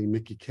comedy,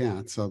 Mickey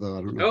Katz, although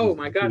I don't know. Oh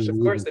my gosh, of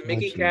course, the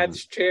Mickey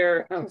Katz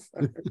chair.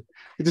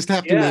 You just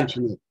have to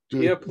mention it.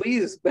 Yeah,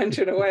 please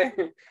mention away.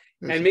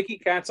 And Mickey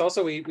Katz,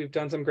 also, we've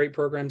done some great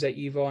programs at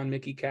YIVO on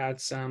Mickey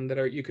Katz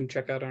that you can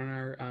check out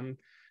on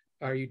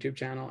our YouTube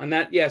channel. And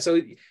that, yeah,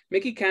 so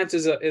Mickey Katz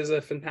is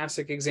a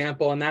fantastic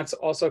example. And that's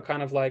also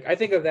kind of like, I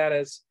think of that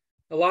as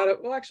a lot of,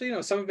 well, actually, you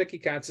know, some of Mickey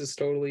Katz is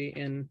totally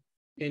in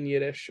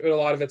Yiddish, but a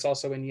lot of it's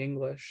also in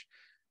English.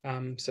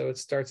 So it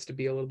starts to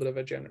be a little bit of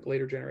a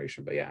later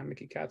generation, but yeah,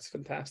 Mickey Katz,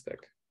 fantastic.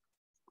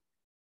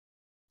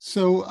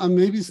 So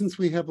maybe since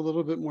we have a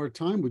little bit more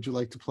time, would you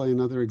like to play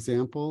another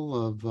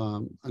example of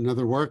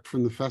another work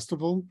from the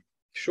festival?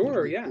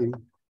 Sure, yeah.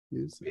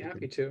 Be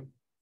happy to.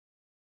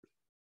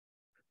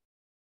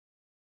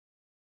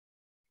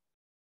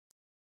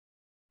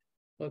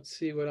 Let's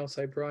see what else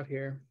I brought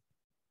here.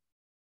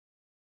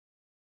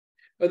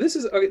 Oh, this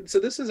is okay. So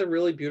this is a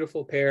really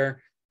beautiful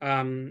pair.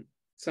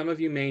 Some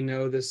of you may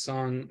know this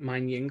song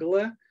 "Mein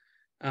Jingele"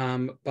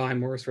 by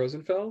Morris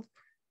Rosenfeld,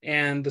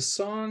 and the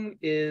song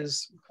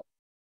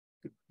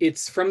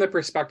it's from the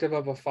perspective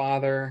of a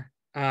father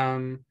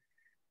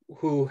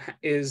who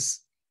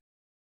is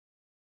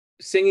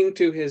singing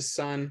to his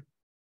son,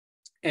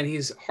 and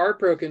he's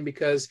heartbroken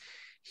because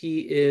he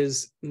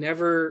is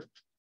never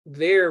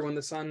there when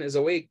the son is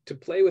awake to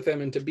play with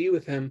him and to be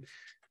with him.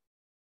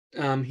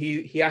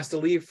 He has to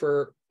leave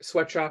for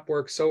sweatshop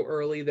work so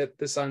early that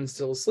the son's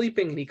still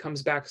sleeping, and he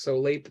comes back so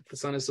late that the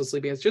son is still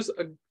sleeping. It's just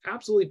an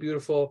absolutely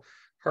beautiful,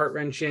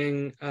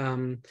 heart-wrenching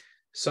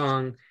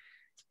song.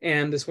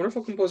 And this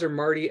wonderful composer,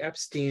 Marty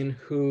Epstein,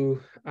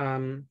 who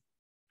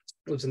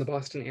lives in the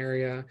Boston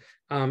area,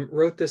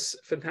 wrote this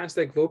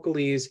fantastic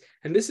vocalese.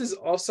 And this is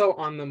also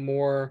on the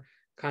more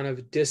kind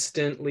of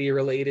distantly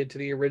related to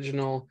the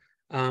original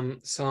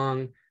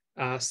song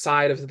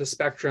side of the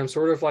spectrum,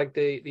 sort of like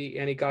the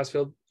Annie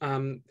Gosfield. But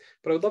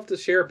I would love to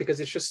share it because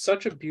it's just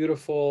such a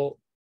beautiful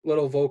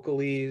little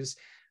vocalese.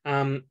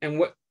 And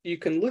what you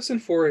can listen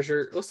for as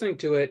you're listening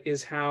to it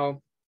is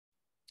how,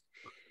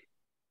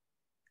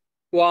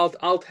 well,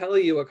 I'll tell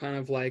you a kind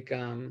of like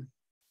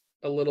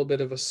a little bit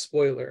of a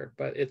spoiler,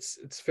 but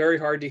it's very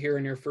hard to hear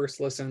in your first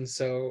listen,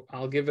 so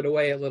I'll give it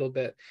away a little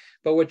bit.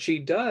 But what she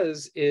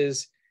does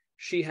is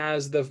she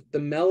has the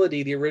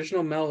melody, the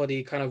original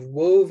melody, kind of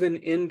woven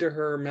into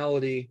her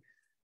melody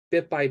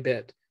bit by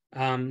bit.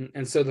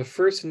 And so the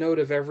first note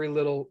of every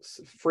little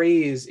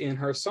phrase in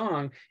her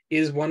song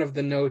is one of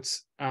the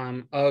notes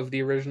of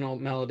the original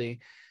melody.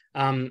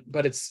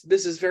 But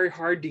this is very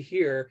hard to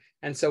hear.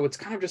 And so it's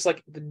kind of just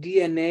like the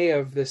DNA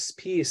of this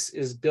piece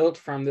is built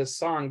from this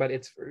song, but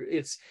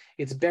it's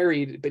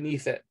buried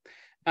beneath it.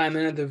 And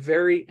then at the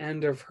very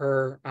end of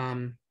her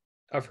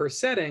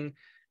setting,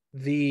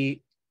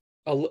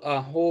 a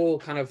whole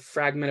kind of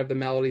fragment of the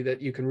melody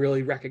that you can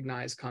really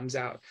recognize comes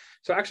out.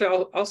 So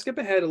actually, I'll skip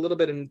ahead a little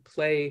bit and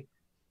play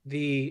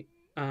the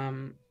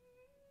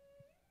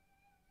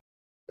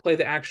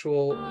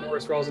actual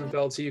Morris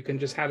Rosenfeld, so you can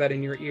just have that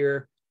in your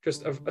ear,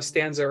 just a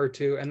stanza or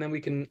two, and then we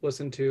can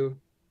listen to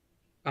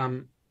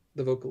the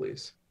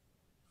vocalese.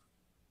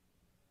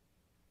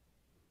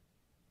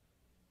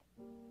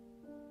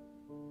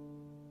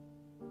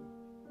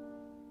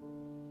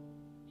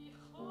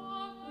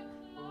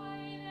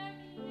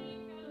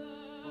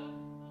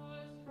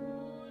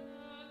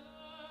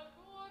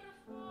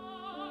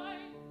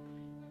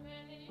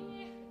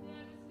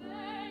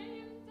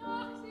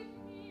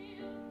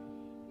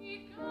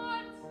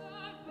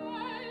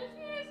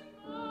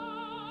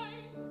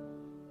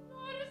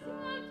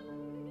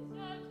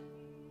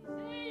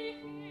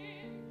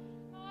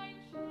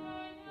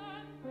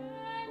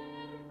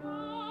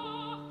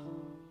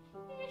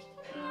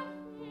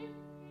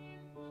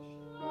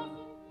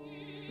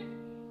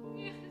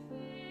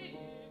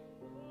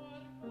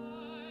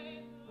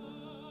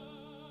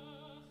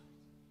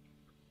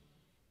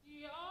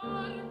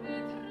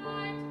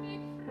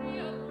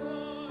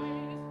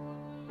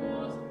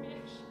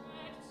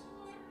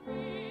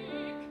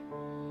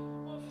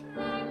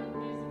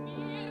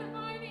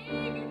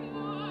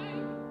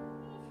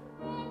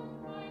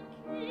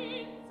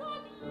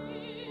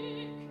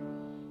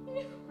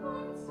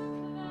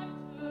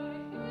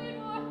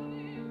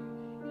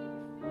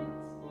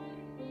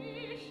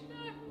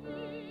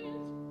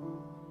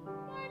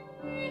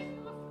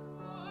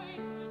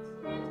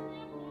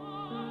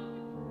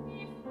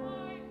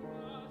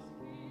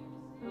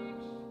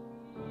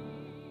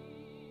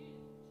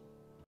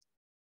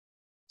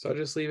 So I'll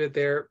just leave it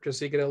there, just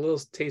so you get a little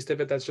taste of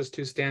it. That's just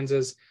 2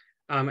 stanzas.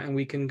 And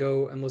we can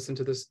go and listen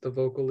to the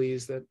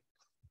vocalese that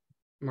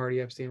Marty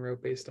Epstein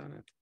wrote based on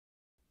it.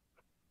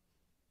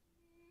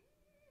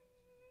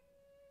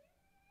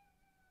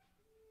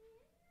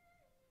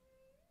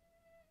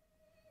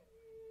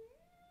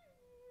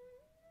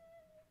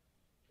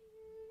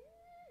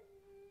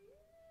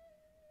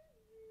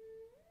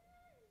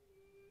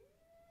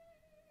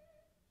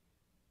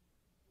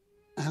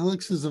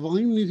 Alex, does the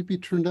volume need to be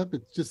turned up?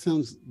 It just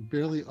sounds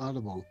barely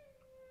audible.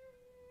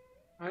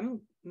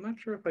 I'm not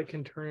sure if I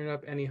can turn it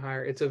up any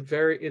higher. It's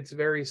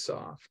very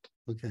soft.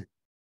 Okay.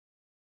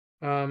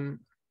 I'm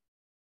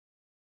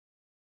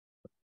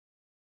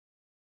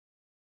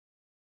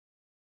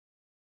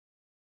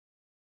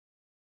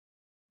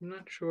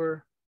not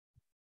sure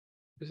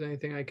if there's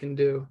anything I can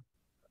do.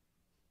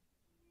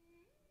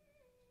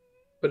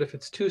 But if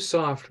it's too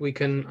soft, I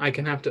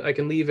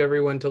can leave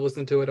everyone to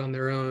listen to it on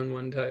their own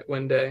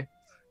one day.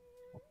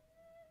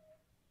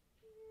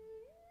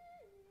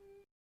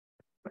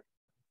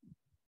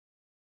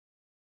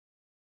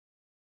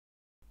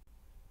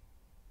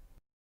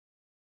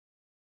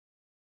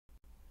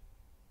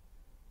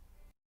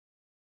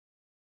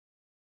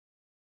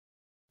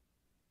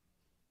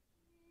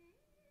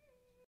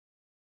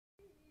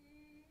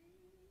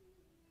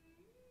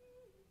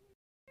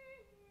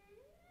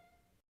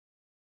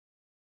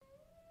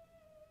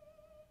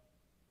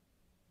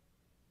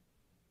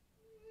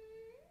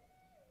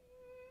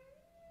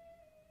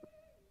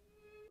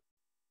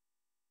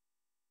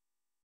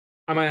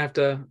 I might have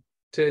to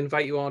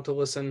invite you all to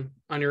listen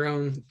on your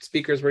own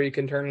speakers where you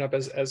can turn it up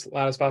as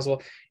loud as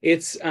possible.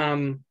 It's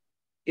a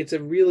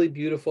really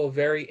beautiful,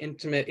 very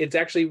intimate. It's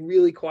actually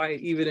really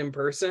quiet even in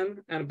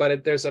person,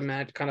 but there's a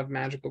kind of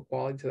magical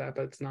quality to that,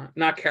 but it's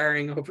not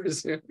carrying over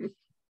Zoom.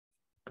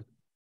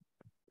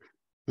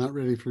 Not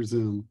ready for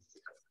Zoom.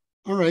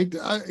 All right.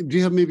 Do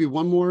you have maybe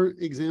one more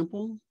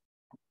example?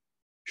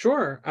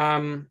 Sure.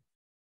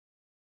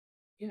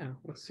 Yeah,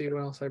 let's see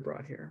what else I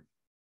brought here.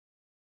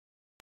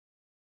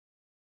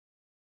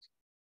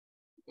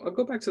 I'll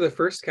go back to the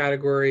first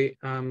category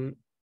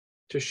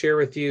to share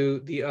with you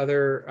the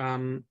other,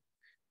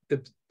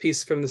 the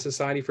piece from the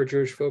Society for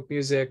Jewish Folk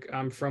Music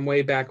from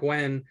way back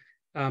when.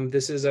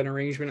 This is an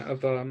arrangement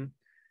of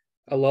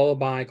a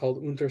lullaby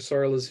called Unter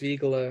Sorles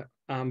Wiegele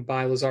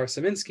by Lazar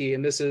Saminsky.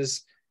 And this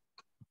is,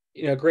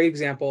 a great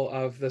example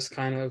of this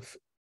kind of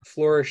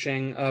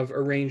flourishing of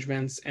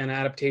arrangements and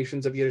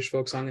adaptations of Yiddish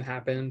folk song that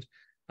happened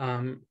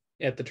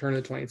at the turn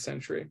of the 20th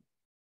century.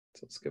 So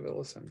let's give it a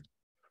listen.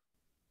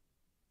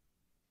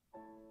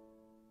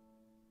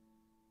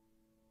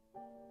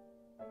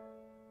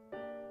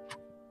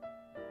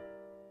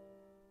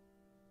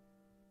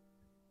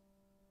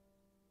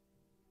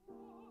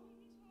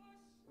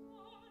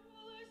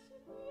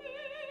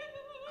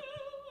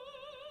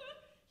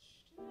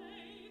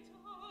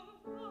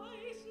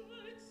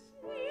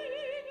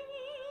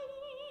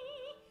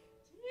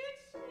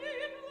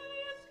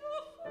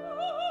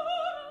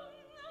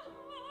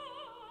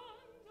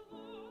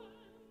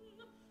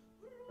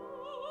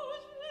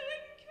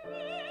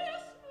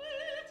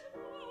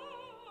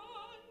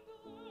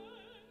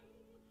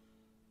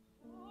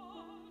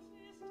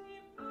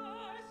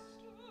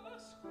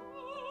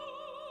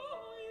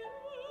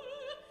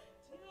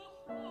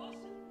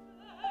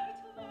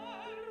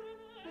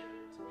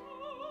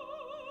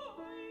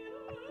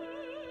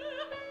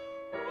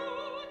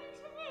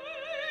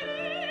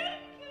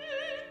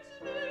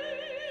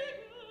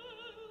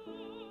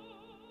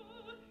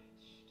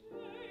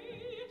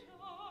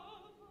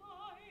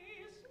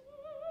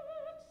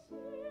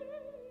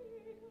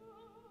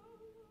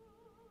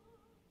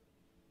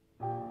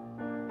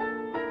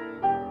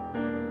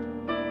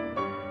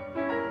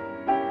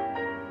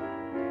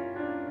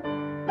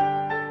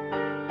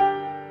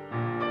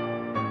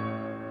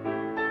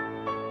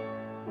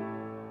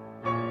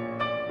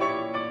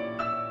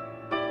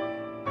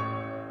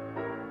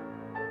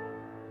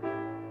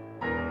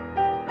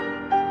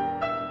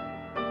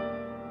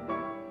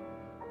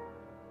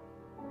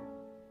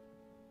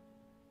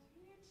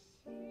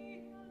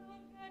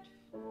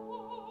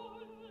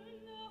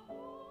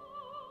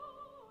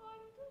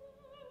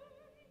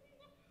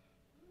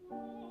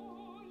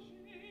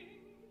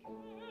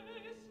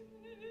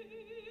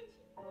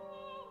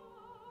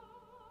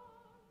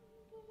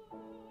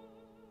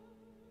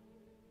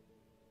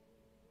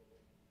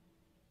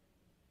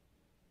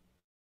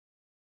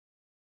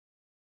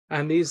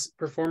 And these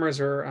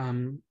performers are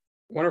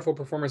wonderful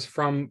performers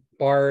from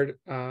Bard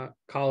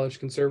College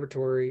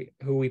Conservatory,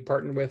 who we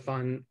partnered with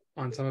on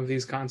some of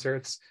these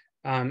concerts.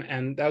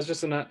 And that was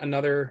just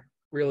another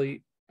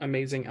really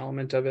amazing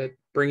element of it,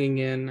 bringing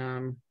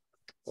in,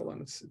 hold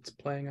on, it's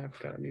playing, I've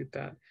got to mute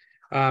that.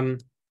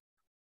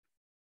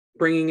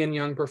 Bringing in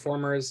young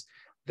performers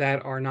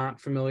that are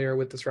not familiar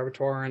with this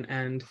repertoire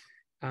and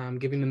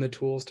giving them the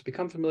tools to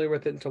become familiar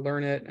with it and to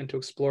learn it and to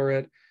explore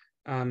it.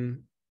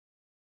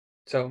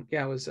 So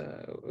yeah, it was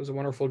a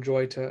wonderful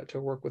joy to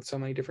work with so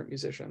many different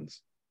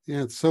musicians.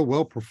 Yeah, it's so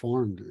well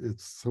performed.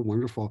 It's so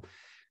wonderful.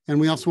 And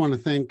we also want to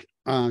thank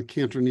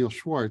Cantor Neil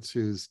Schwartz,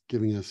 who's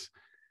giving us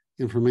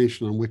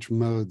information on which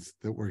modes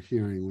that we're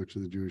hearing, which are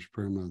the Jewish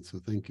prayer modes. So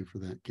thank you for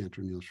that,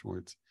 Cantor Neil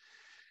Schwartz.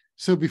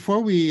 So before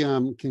we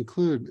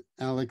conclude,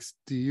 Alex,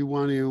 do you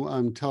want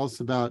to tell us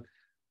about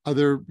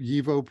other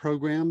YIVO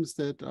programs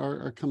that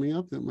are coming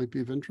up that might be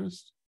of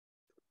interest?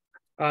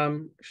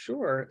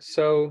 Sure.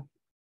 So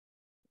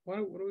what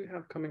do we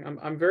have coming?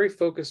 I'm very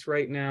focused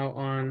right now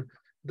on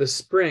the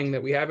spring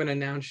that we haven't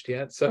announced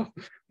yet. So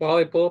while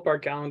I pull up our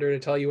calendar to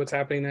tell you what's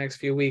happening the next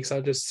few weeks,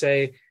 I'll just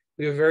say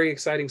we have a very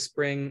exciting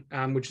spring,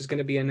 which is going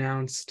to be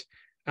announced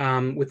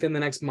within the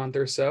next month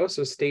or so.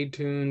 So stay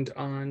tuned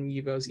on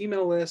YIVO's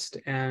email list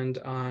and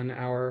on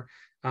our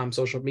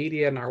social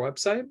media and our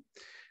website.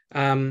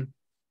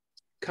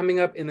 Coming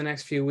up in the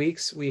next few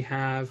weeks, we've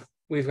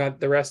got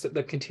the rest of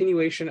the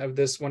continuation of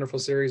this wonderful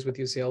series with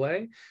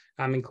UCLA,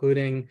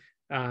 including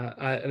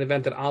an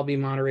event that I'll be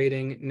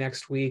moderating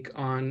next week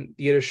on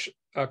Yiddish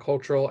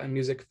cultural and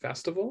music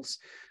festivals.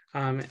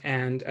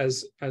 And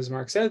as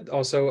Mark said,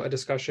 also a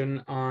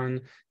discussion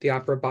on the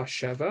opera Bas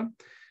Sheva.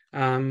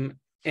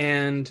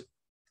 And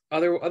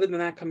other than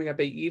that, coming up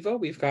at YIVO,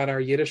 we've got our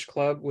Yiddish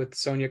Club with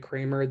Sonia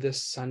Kramer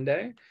this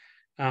Sunday,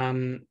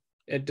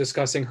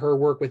 discussing her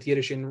work with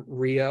Yiddish in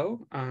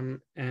Rio,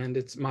 and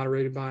it's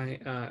moderated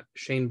by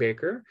Shane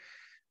Baker.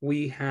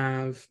 We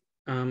have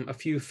a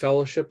few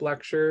fellowship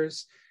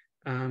lectures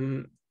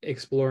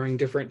exploring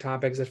different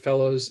topics that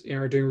fellows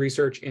are doing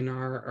research in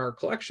our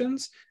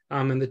collections.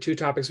 And the two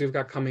topics we've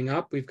got coming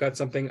up, we've got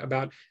something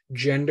about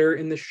gender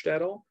in the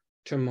shtetl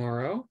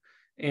tomorrow.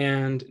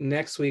 And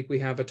next week, we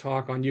have a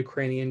talk on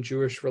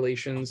Ukrainian-Jewish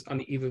relations on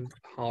the eve of the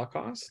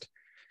Holocaust.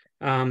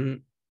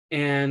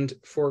 And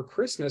for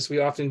Christmas, we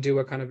often do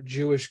a kind of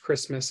Jewish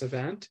Christmas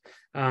event.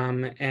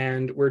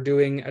 And we're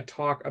doing a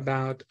talk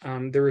about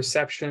the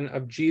reception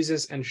of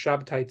Jesus and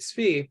Shabtai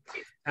Tzvi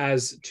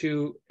as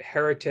two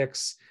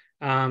heretics,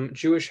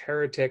 Jewish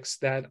heretics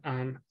that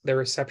the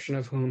reception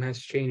of whom has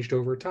changed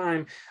over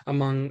time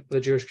among the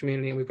Jewish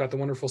community. And we've got the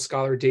wonderful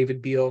scholar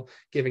David Beal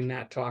giving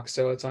that talk.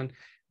 So it's on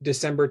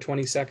December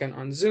 22nd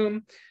on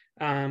Zoom.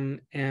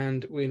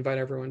 And we invite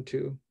everyone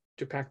to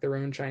pack their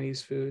own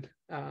Chinese food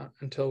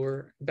until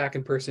we're back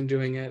in person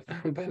doing it.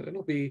 But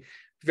it'll be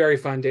very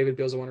fun. David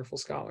Beal's a wonderful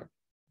scholar.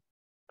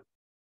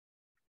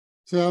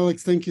 So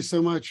Alex, thank you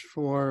so much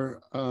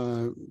for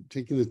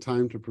taking the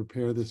time to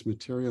prepare this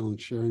material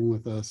and sharing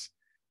with us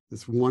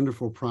this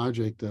wonderful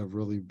project of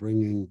really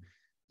bringing,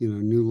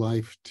 new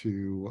life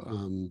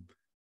to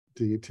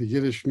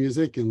Yiddish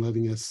music and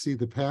letting us see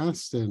the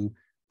past and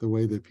the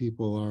way that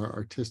people are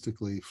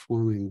artistically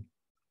forming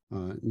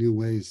new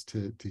ways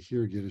to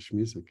hear Yiddish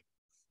music.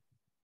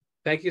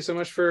 Thank you so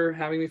much for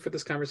having me for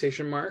this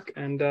conversation, Mark.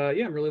 And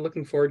yeah, I'm really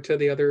looking forward to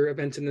the other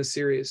events in this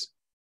series.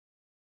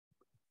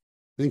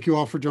 Thank you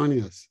all for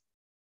joining us.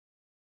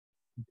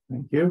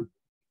 Thank you.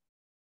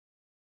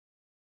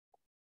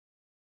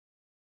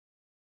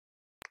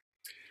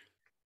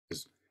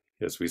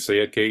 As we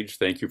say at Cage,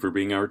 thank you for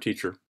being our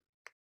teacher.